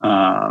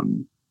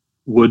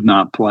 would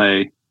not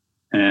play,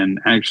 and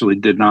actually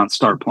did not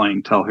start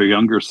playing till her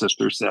younger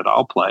sister said,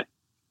 "I'll play."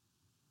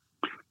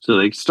 So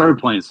they started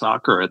playing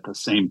soccer at the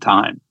same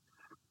time.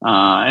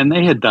 And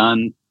they had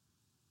done,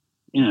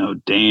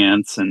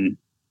 dance and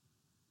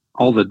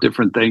all the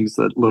different things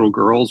that little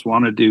girls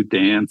want to do,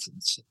 dance,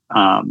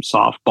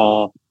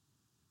 softball,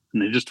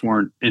 and they just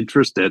weren't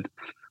interested.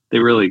 They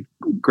really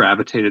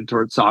gravitated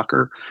towards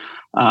soccer.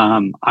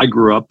 I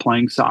grew up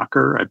playing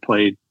soccer. I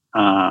played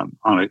on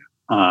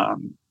a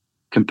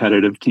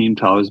competitive team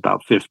till I was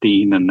about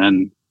 15, and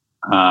then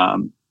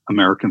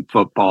American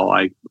football.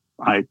 I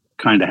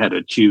kind of had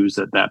to choose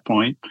at that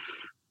point,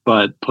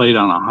 but played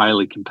on a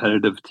highly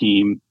competitive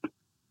team.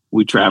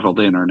 We traveled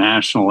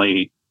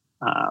internationally.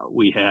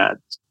 We had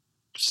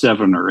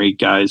 7 or 8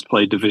 guys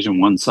play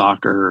Division I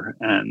soccer,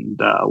 and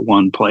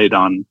one played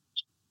on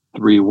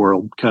 3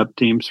 World Cup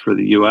teams for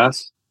the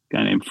U.S., a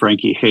guy named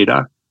Frankie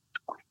Haydock.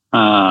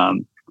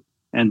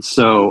 And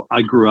so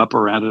I grew up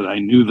around it. I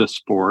knew the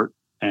sport.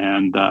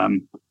 And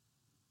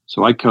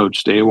so I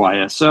coached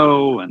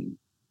AYSO, and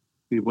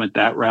we went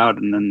that route.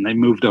 And then they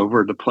moved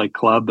over to play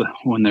club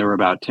when they were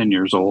about 10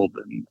 years old.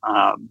 And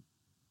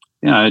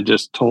I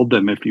just told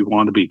them, if you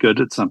want to be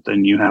good at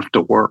something, you have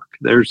to work.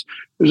 There's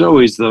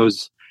always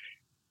those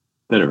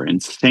that are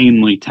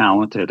insanely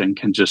talented and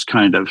can just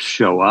kind of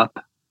show up,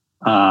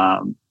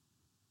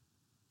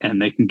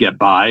 and they can get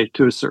by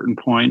to a certain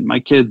point.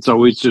 My kids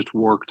always just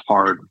worked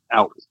hard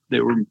out.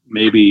 They were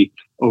maybe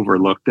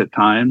overlooked at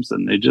times,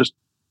 and they just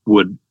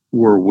were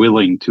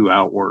willing to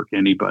outwork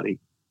anybody.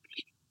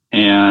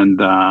 And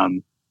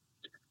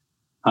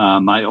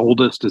my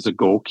oldest is a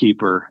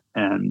goalkeeper,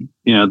 and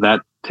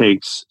that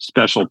takes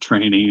special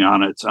training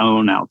on its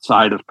own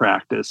outside of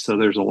practice. So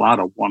there's a lot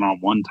of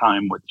one-on-one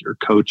time with your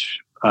coach,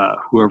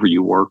 whoever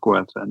you work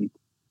with. And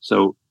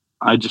so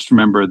I just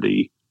remember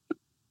the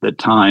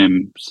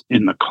times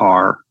in the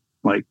car,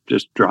 like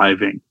just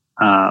driving,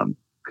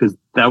 because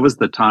that was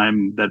the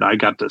time that I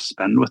got to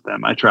spend with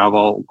them. I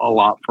travel a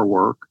lot for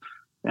work.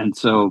 And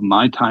so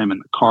my time in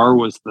the car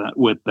with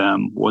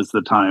them was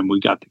the time we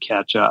got to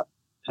catch up.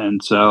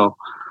 And so,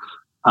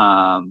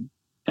 and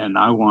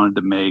I wanted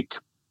to make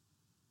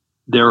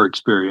their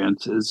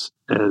experience as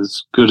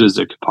good as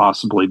it could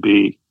possibly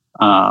be.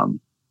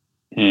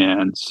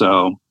 And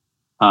so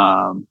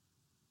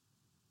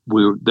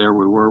we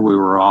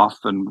were off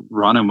and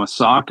running with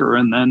soccer.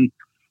 And then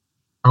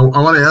I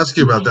want to ask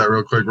you about that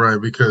real quick,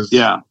 Ryan, because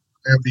yeah,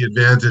 I have the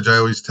advantage. I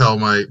always tell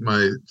my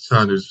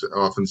son, who's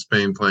off in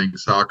Spain playing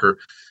soccer,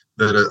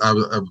 that I'm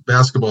a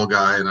basketball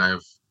guy, and I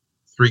have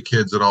 3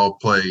 kids that all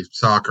play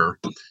soccer.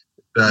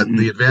 That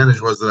the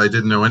advantage was that I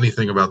didn't know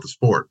anything about the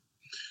sport.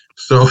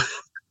 So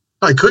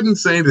I couldn't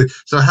say anything.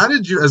 So how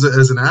did you, as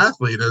an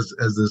athlete, as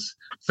this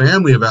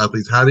family of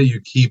athletes, how do you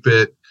keep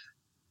it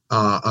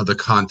the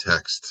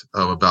context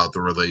about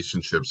the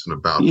relationships and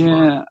about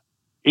fun?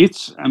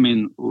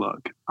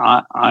 Look,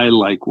 I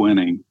like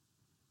winning,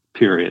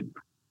 period.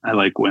 I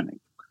like winning.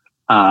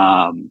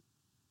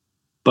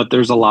 But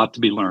there's a lot to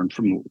be learned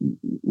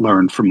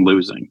from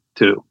losing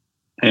too.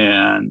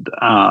 And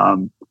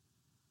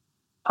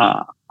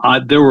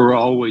There were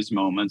always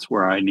moments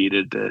where I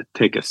needed to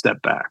take a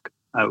step back.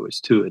 I was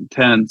too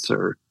intense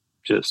or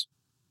just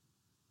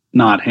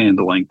not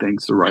handling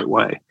things the right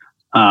way.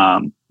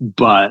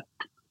 But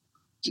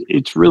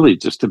it's really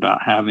just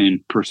about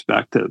having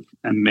perspective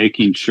and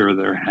making sure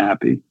they're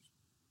happy.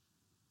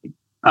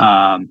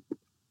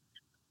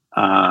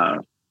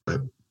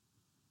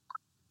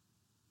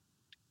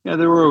 Yeah,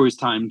 there were always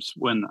times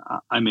when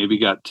I maybe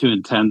got too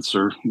intense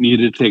or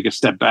needed to take a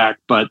step back,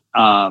 but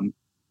I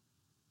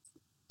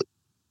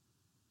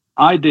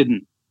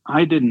didn't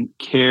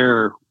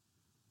care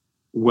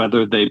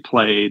whether they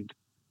played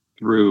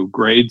through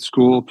grade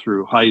school,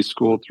 through high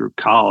school, through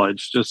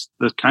college. Just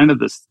the kind of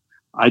this,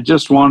 I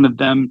just wanted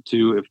them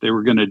to, if they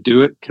were going to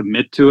do it,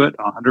 commit to it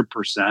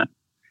 100%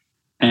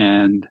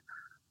 and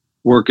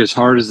work as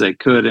hard as they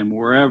could. And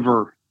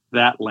wherever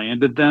that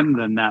landed them,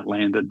 then that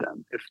landed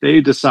them. If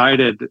they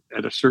decided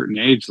at a certain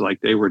age,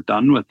 like they were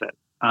done with it,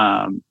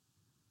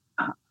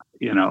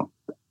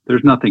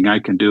 there's nothing I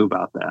can do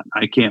about that.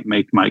 I can't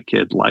make my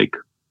kid like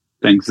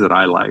things that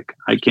I like.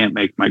 I can't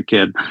make my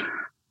kid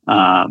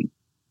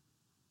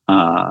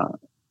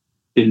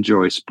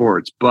enjoy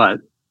sports,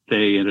 but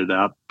they ended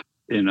up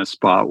in a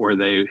spot where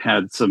they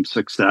had some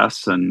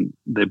success and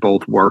they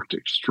both worked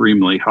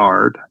extremely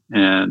hard.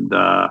 And,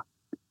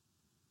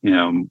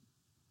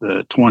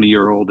 the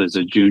 20-year-old is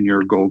a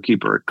junior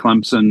goalkeeper at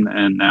Clemson.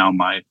 And now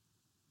my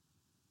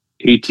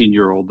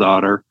 18-year-old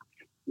daughter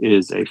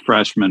is a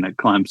freshman at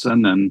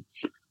Clemson. And,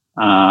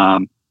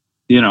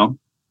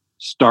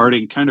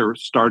 starting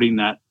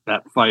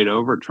that fight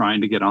over,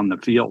 trying to get on the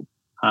field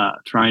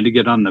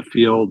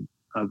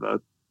of a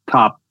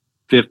top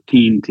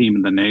 15 team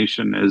in the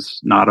nation is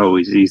not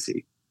always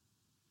easy.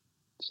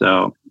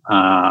 So,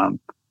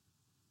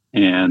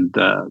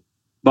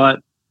 but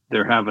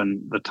they're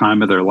having the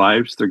time of their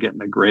lives. They're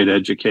getting a great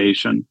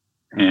education,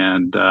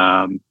 and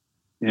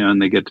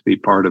and they get to be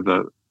part of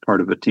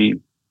a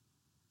team.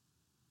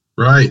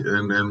 Right,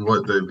 and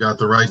what they've got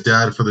the right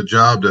dad for the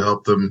job to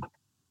help them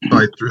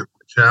fight through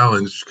the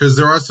challenge. Because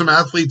there are some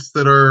athletes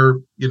that are,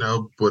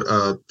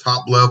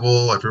 top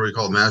level, I forget what you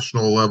call it,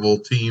 national level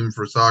team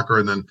for soccer,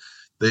 and then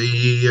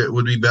they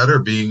would be better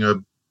being a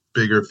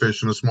bigger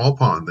fish in a small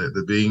pond.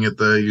 The being at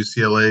the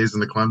UCLA's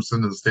and the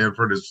Clemson and the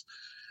Stanford is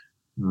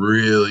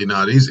really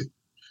not easy.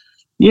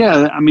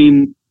 Yeah, I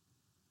mean,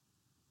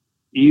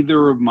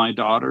 either of my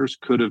daughters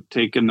could have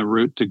taken the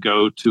route to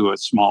go to a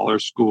smaller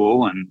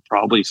school and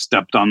probably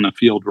stepped on the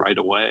field right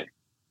away.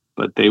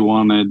 But they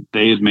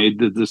had made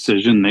the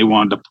decision. They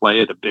wanted to play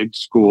at a big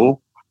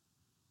school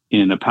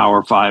in a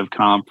Power 5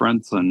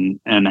 conference and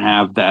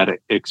have that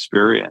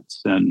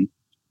experience. And,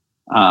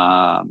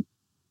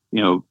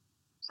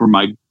 for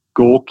my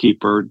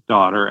goalkeeper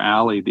daughter,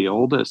 Allie, the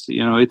oldest,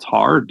 it's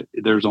hard.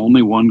 There's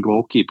only one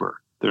goalkeeper.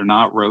 They're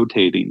not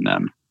rotating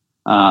them.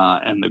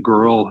 And the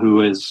girl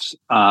who is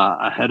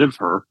ahead of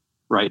her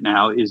right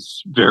now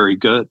is very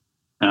good.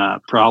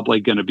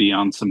 Probably going to be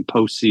on some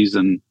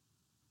postseason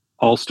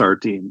all-star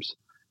teams.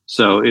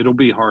 So it'll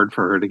be hard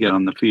for her to get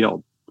on the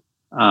field.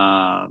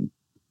 And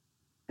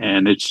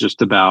it's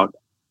just about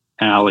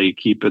Allie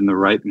keeping the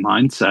right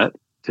mindset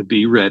to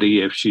be ready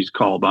if she's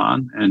called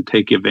on and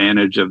take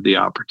advantage of the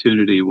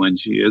opportunity when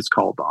she is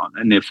called on.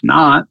 And if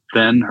not,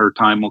 then her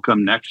time will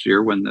come next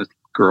year when the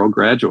girl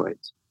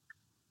graduates.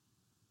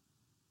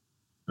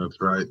 That's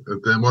right.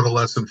 But then what a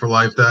lesson for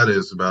life that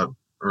is about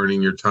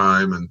earning your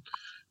time and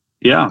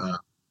being a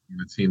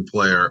team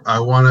player.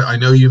 I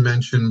know you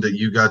mentioned that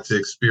you got to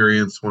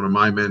experience one of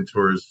my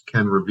mentors,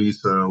 Ken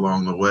Revisa,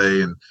 along the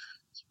way in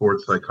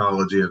sports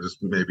psychology. I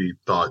just maybe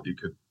thought you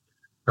could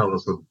tell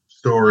us a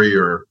story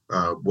or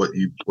what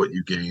you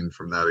gained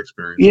from that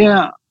experience.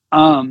 Yeah.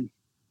 I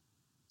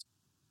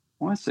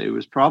want to say it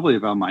was probably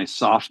about my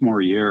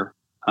sophomore year.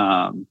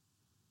 I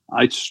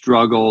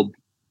struggled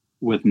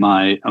with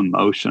my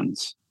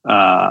emotions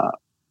while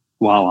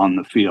on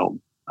the field.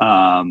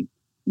 Not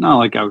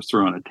like I was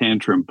throwing a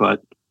tantrum,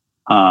 but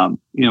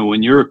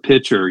when you're a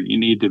pitcher, you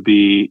need to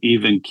be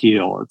even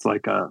keel. It's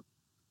like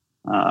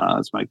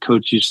as my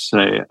coach used to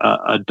say,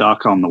 a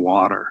duck on the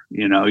water.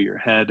 Your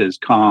head is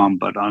calm,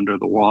 but under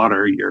the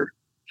water, your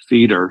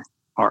feet are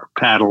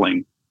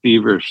paddling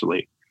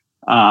feverishly.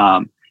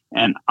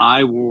 And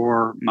I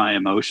wore my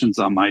emotions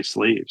on my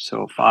sleeve.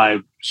 So if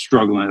I'm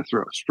struggling to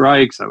throw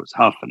strikes, I was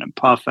huffing and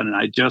puffing, and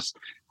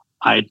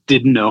I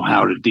didn't know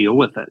how to deal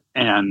with it.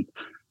 And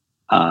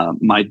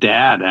my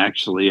dad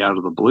actually, out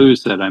of the blue,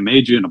 said, "I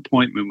made you an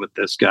appointment with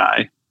this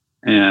guy,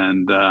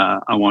 and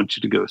I want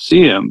you to go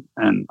see him."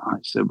 And I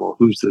said, "Well,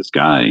 who's this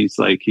guy?" He's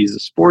like, "He's a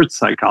sports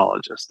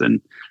psychologist." And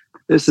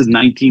this is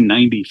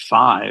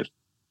 1995.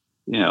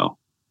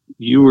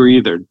 You were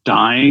either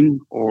dying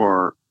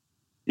or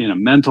in a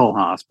mental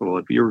hospital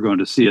if you were going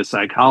to see a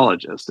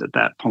psychologist at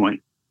that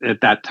point,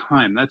 at that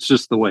time. That's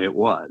just the way it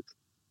was.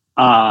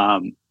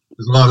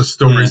 There's a lot of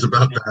stories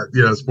about that.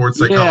 Yeah, sports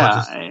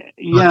psychologists.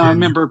 Yeah, I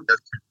remember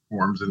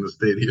forms in the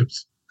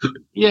stadiums.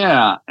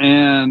 Yeah,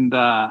 and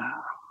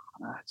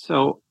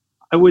so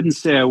I wouldn't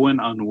say I went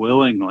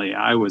unwillingly.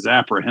 I was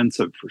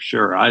apprehensive for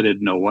sure. I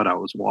didn't know what I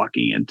was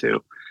walking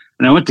into.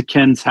 And I went to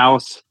Ken's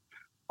house.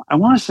 I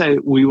want to say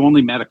we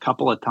only met a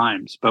couple of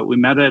times, but we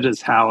met at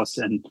his house.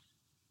 And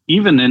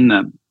even in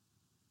the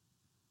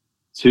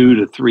 2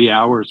 to 3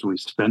 hours we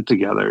spent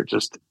together,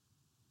 just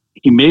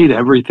he made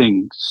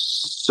everything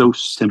so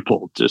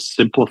simple, just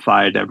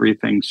simplified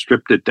everything,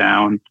 stripped it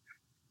down,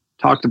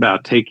 talked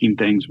about taking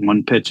things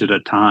one pitch at a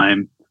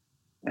time,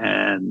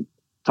 and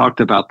talked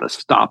about the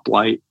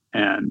stoplight.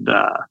 And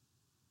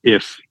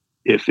if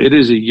it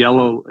is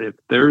if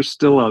there's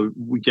still a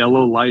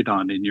yellow light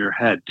on in your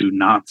head, do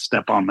not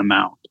step on the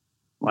mound.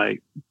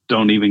 Like,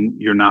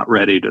 you're not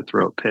ready to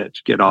throw a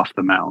pitch, get off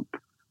the mound.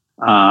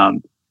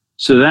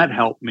 So that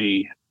helped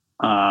me.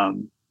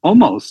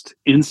 Almost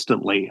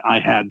instantly, I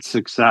had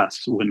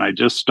success when I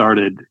just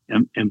started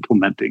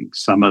implementing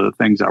some of the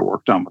things I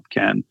worked on with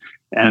Ken.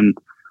 And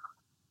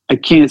I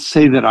can't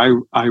say that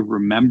I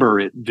remember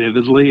it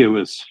vividly. It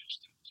was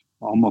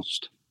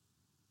almost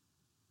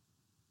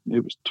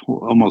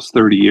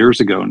 30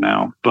 years ago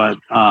now, but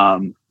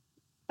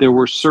there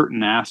were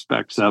certain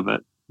aspects of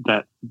it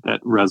that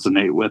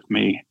resonate with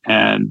me.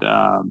 And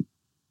how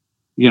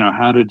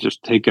to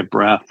just take a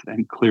breath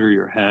and clear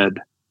your head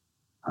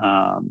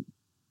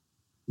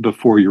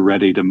before you're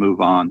ready to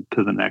move on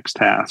to the next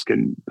task.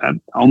 And that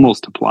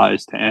almost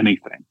applies to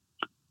anything.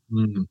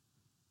 Mm-hmm.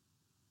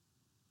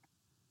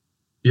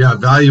 Yeah,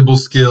 valuable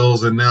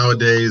skills. And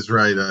nowadays,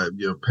 right,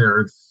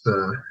 parents,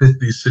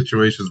 these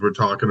situations we're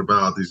talking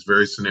about, these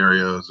very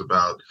scenarios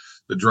about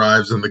the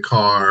drives in the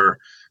car,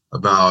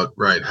 about,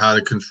 right, how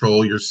to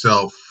control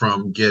yourself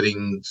from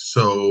getting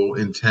so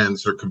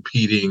intense or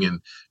competing, and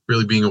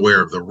really being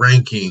aware of the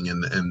ranking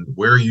and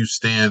where you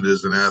stand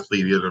as an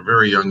athlete at a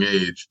very young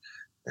age.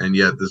 And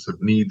yet this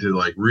need to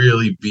like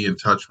really be in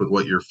touch with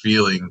what you're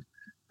feeling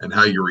and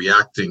how you're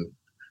reacting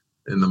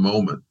in the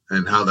moment,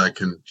 and how that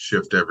can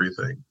shift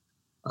everything.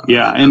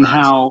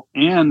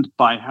 And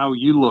by how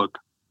you look,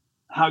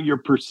 how you're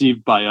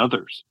perceived by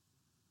others.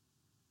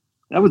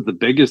 That was the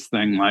biggest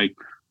thing, like,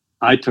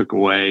 I took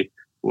away,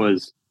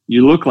 was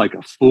you look like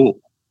a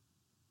fool,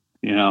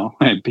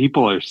 and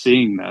people are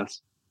seeing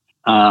this.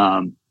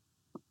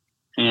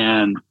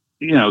 And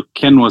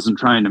Ken wasn't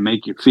trying to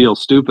make you feel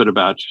stupid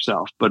about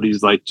yourself, but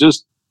he's like,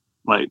 just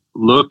like,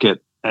 look at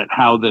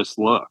how this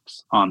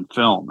looks on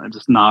film.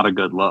 It's not a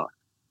good look.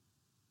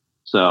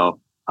 So,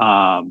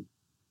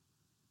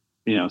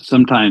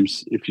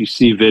 sometimes if you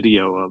see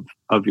video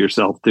of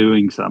yourself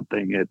doing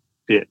something,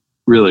 it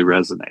really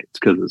resonates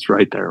because it's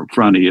right there in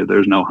front of you.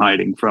 There's no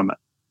hiding from it.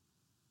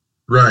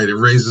 Right. It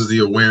raises the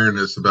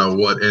awareness about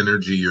what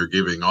energy you're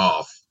giving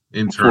off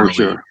internally, for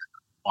sure,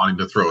 wanting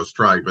to throw a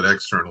strike, but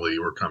externally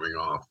we're coming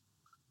off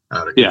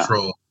out of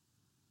control.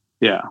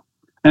 Yeah.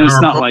 And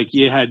it's not like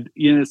you had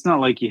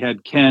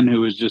Ken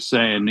who was just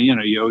saying,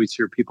 you always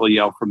hear people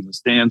yell from the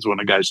stands when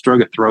a guy's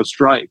struggling, throw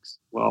strikes.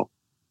 Well,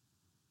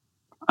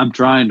 I'm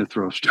trying to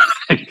throw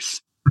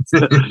strikes.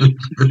 A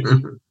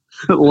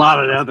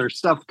lot of other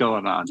stuff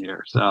going on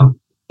here. So a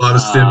lot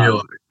of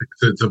stimuli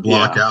to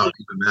block out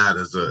even that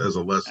as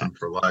a lesson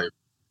for life.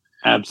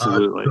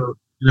 Absolutely.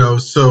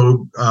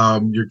 So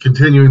you're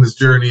continuing this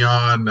journey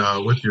on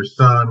with your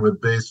son,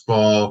 with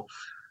baseball.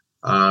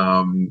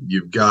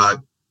 You've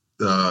got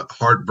the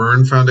Heart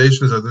Burn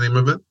Foundation. Is that the name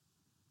of it?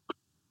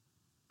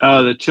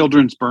 The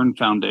Children's Burn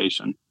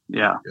Foundation.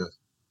 Yeah. Yes.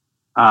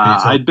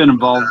 I've been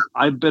involved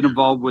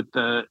with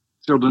the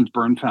Children's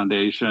Burn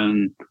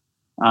Foundation.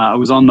 I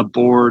was on the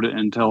board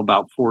until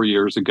about 4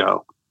 years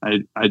ago.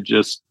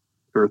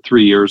 Or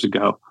 3 years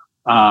ago,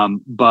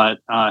 but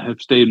have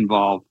stayed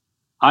involved.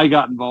 I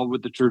got involved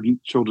with the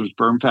Children's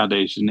Burn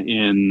Foundation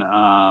in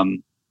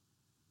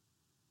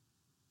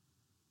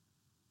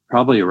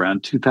probably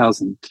around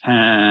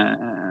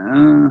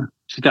 2010,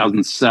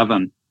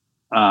 2007.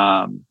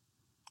 I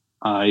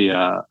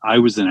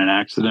was in an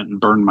accident and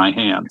burned my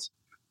hands,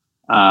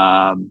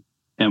 and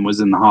was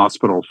in the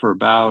hospital for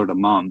about a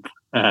month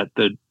at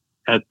the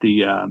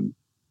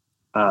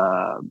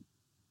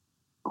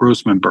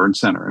Grossman Burn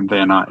Center in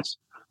Van Nuys.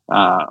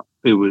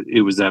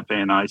 It was at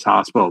Van Nuys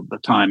Hospital at the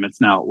time. It's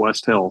now at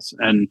West Hills,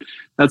 and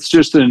that's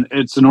just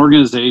it's an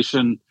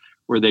organization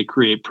where they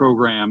create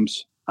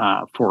programs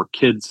for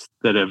kids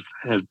that have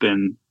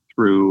been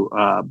through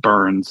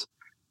burns,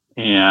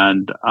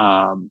 and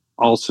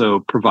also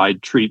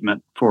provide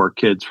treatment for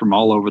kids from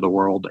all over the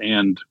world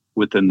and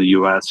within the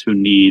U.S. who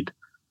need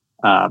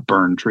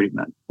burn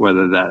treatment,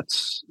 whether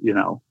that's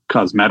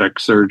cosmetic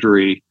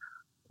surgery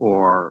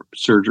or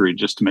surgery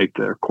just to make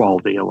their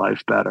quality of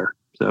life better.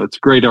 So it's a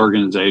great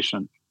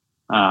organization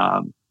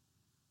that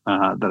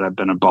I've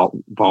been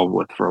involved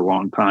with for a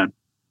long time.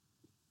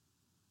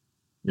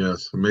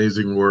 Yes,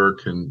 amazing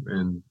work,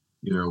 and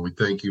we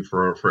thank you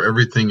for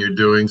everything you're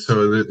doing.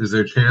 So is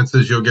there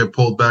chances you'll get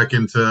pulled back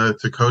into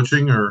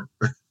coaching, or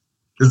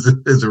is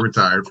it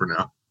retired for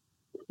now?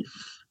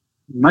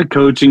 My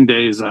coaching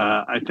days,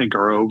 I think,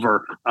 are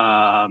over.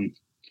 I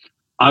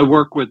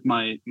work with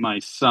my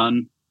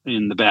son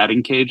in the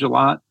batting cage a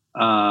lot.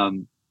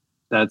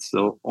 that's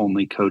the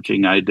only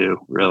coaching I do,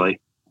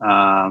 really.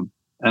 And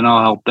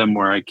I'll help them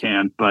where I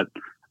can, but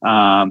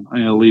I'm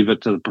going to leave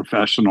it to the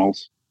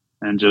professionals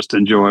and just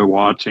enjoy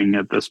watching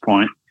at this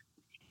point.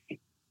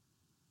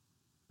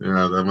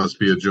 Yeah, that must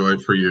be a joy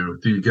for you.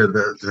 Do you get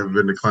that? Have you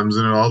been to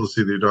Clemson at all to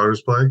see your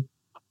daughters play?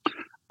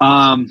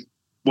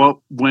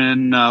 Well,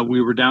 when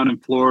we were down in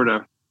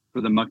Florida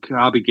for the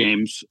Maccabi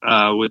games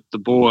with the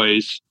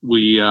boys,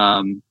 we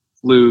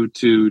flew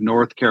to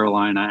North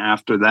Carolina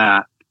after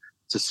that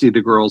to see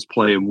the girls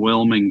play in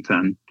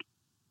Wilmington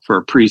for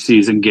a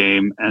preseason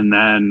game. And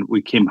then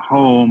we came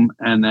home,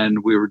 and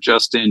then we were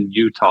just in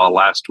Utah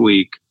last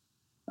week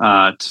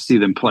to see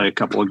them play a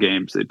couple of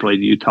games. They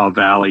played Utah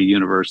Valley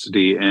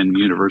University and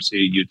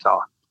University of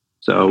Utah.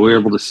 So we were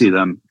able to see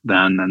them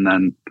then, and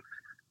then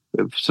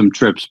we have some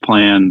trips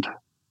planned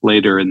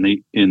later in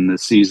the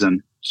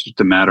season. It's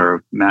just a matter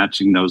of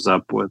matching those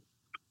up with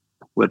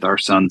our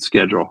son's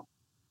schedule.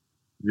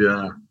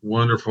 Yeah,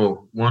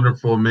 wonderful,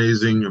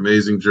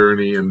 amazing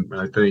journey, and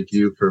I thank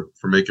you for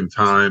making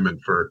time and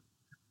for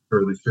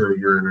really sharing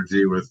your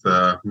energy with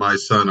my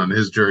son on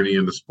his journey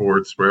into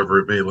sports, wherever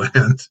it may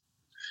land.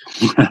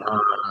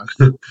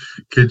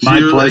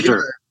 My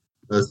pleasure.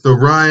 So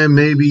Ryan,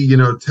 maybe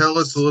tell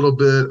us a little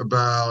bit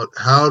about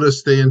how to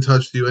stay in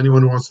touch with you.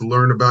 Anyone who wants to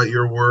learn about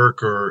your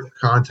work or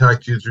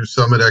contact you through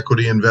Summit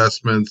Equity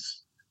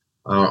Investments,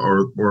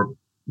 or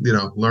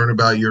learn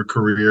about your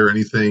career,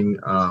 anything.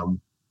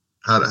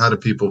 How do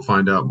people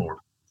find out more?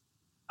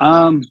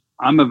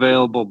 I'm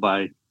available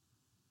by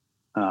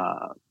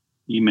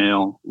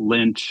email,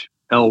 Lynch,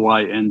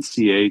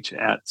 Lynch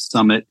at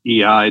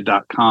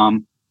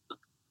summitei.com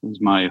is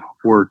my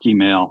work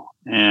email,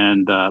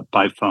 and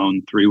by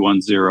phone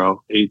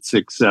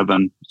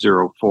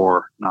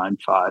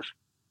 310-867-0495.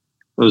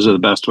 Those are the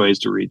best ways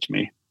to reach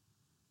me.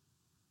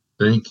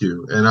 Thank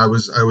you. And I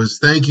was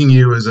thanking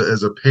you as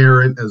a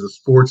parent, as a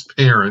sports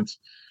parent,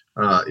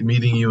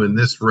 meeting you in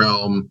this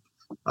realm.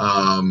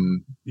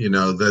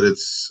 That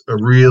it's a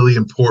really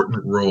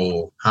important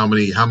role. How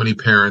many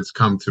parents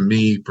come to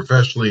me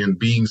professionally and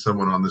being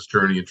someone on this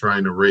journey and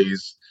trying to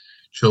raise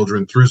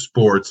children through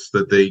sports,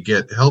 that they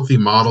get healthy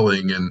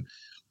modeling and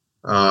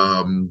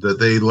that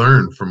they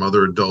learn from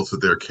other adults,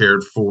 that they're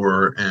cared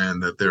for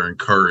and that they're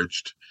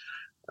encouraged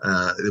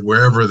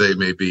wherever they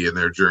may be in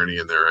their journey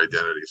and their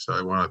identity. So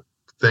I want to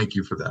thank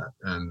you for that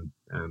and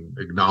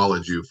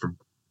acknowledge you for,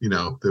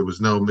 there was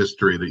no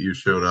mystery that you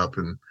showed up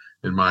in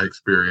my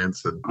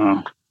experience. And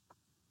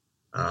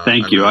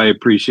thank you. I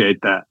appreciate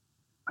that.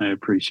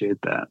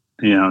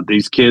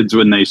 These kids,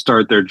 when they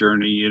start their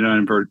journey,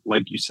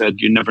 like you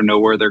said, you never know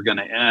where they're going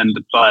to end,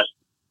 but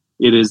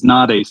it is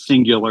not a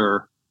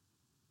singular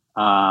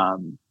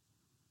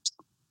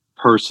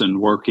person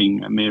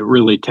working. I mean, it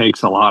really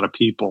takes a lot of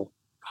people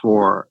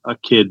for a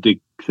kid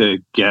to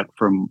get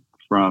from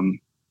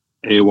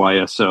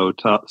AYSO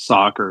to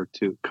soccer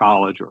to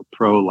college or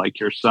pro like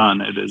your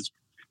son.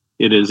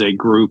 It is a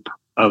group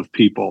of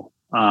people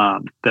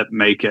that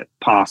make it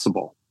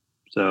possible.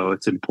 So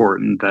it's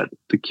important that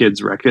the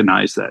kids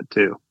recognize that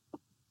too.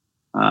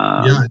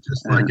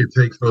 Like it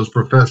takes those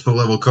professional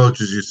level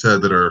coaches you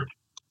said that are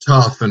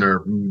tough and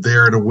are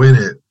there to win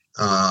it.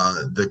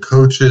 The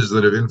coaches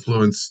that have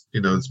influenced,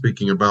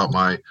 speaking about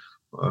my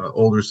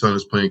older son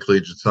who's playing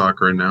collegiate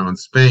soccer and now in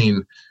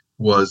Spain,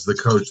 was the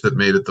coach that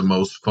made it the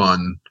most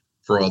fun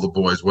for all the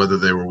boys, whether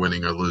they were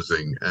winning or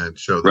losing, and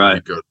show that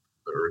we go to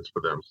the roots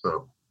for them.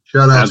 So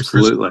shout out to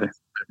Chris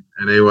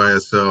and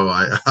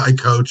AYSO. I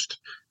coached.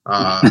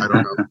 I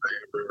don't know if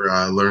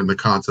I ever learned the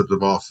concept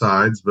of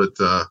offsides, but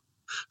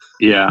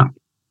yeah,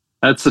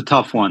 that's a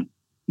tough one.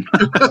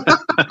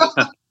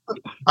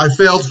 I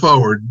failed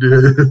forward.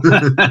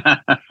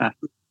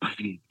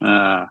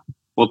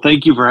 Well,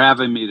 thank you for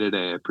having me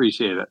today. I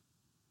appreciate it.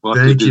 We'll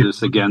have to do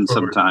this again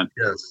sometime.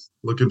 Yes.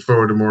 Looking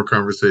forward to more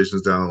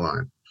conversations down the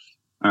line.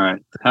 All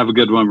right. Have a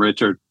good one,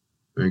 Richard.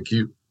 Thank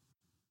you.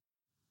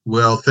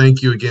 Well,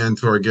 thank you again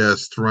to our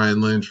guest,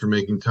 Ryan Lynch, for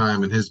making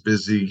time in his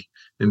busy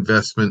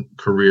investment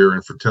career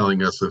and for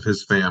telling us of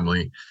his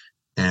family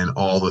and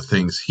all the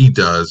things he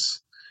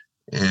does.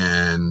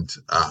 And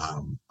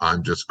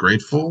I'm just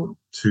grateful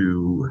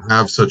to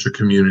have such a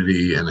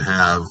community and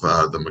have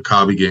the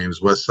Maccabi games,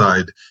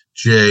 Westside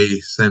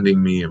J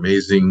sending me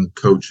amazing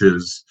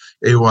coaches,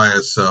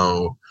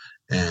 AYSO,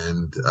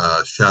 and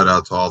shout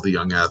out to all the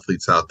young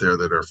athletes out there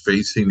that are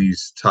facing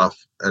these tough,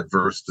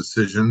 adverse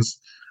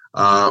decisions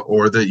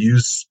or that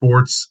use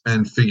sports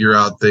and figure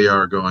out they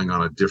are going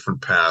on a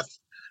different path.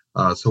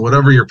 So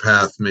whatever your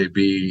path may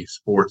be,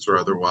 sports or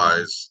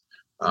otherwise,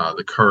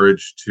 the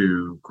courage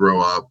to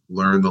grow up,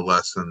 learn the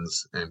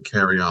lessons, and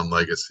carry on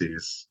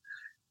legacies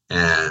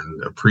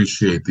and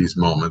appreciate these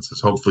moments is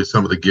hopefully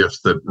some of the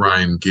gifts that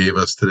Ryan gave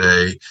us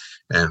today,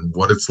 and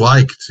what it's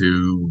like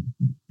to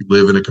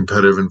live in a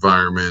competitive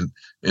environment,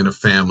 in a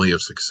family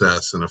of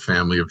success, in a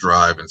family of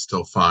drive, and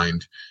still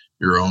find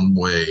your own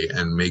way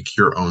and make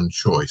your own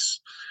choice.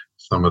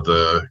 Some of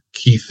the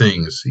key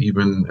things,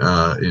 even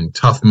in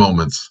tough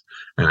moments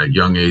and at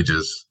young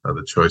ages,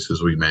 the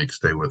choices we make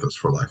stay with us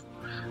for life.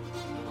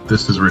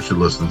 This is Richard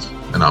Listens,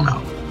 and I'm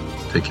out.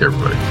 Take care,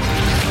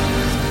 everybody.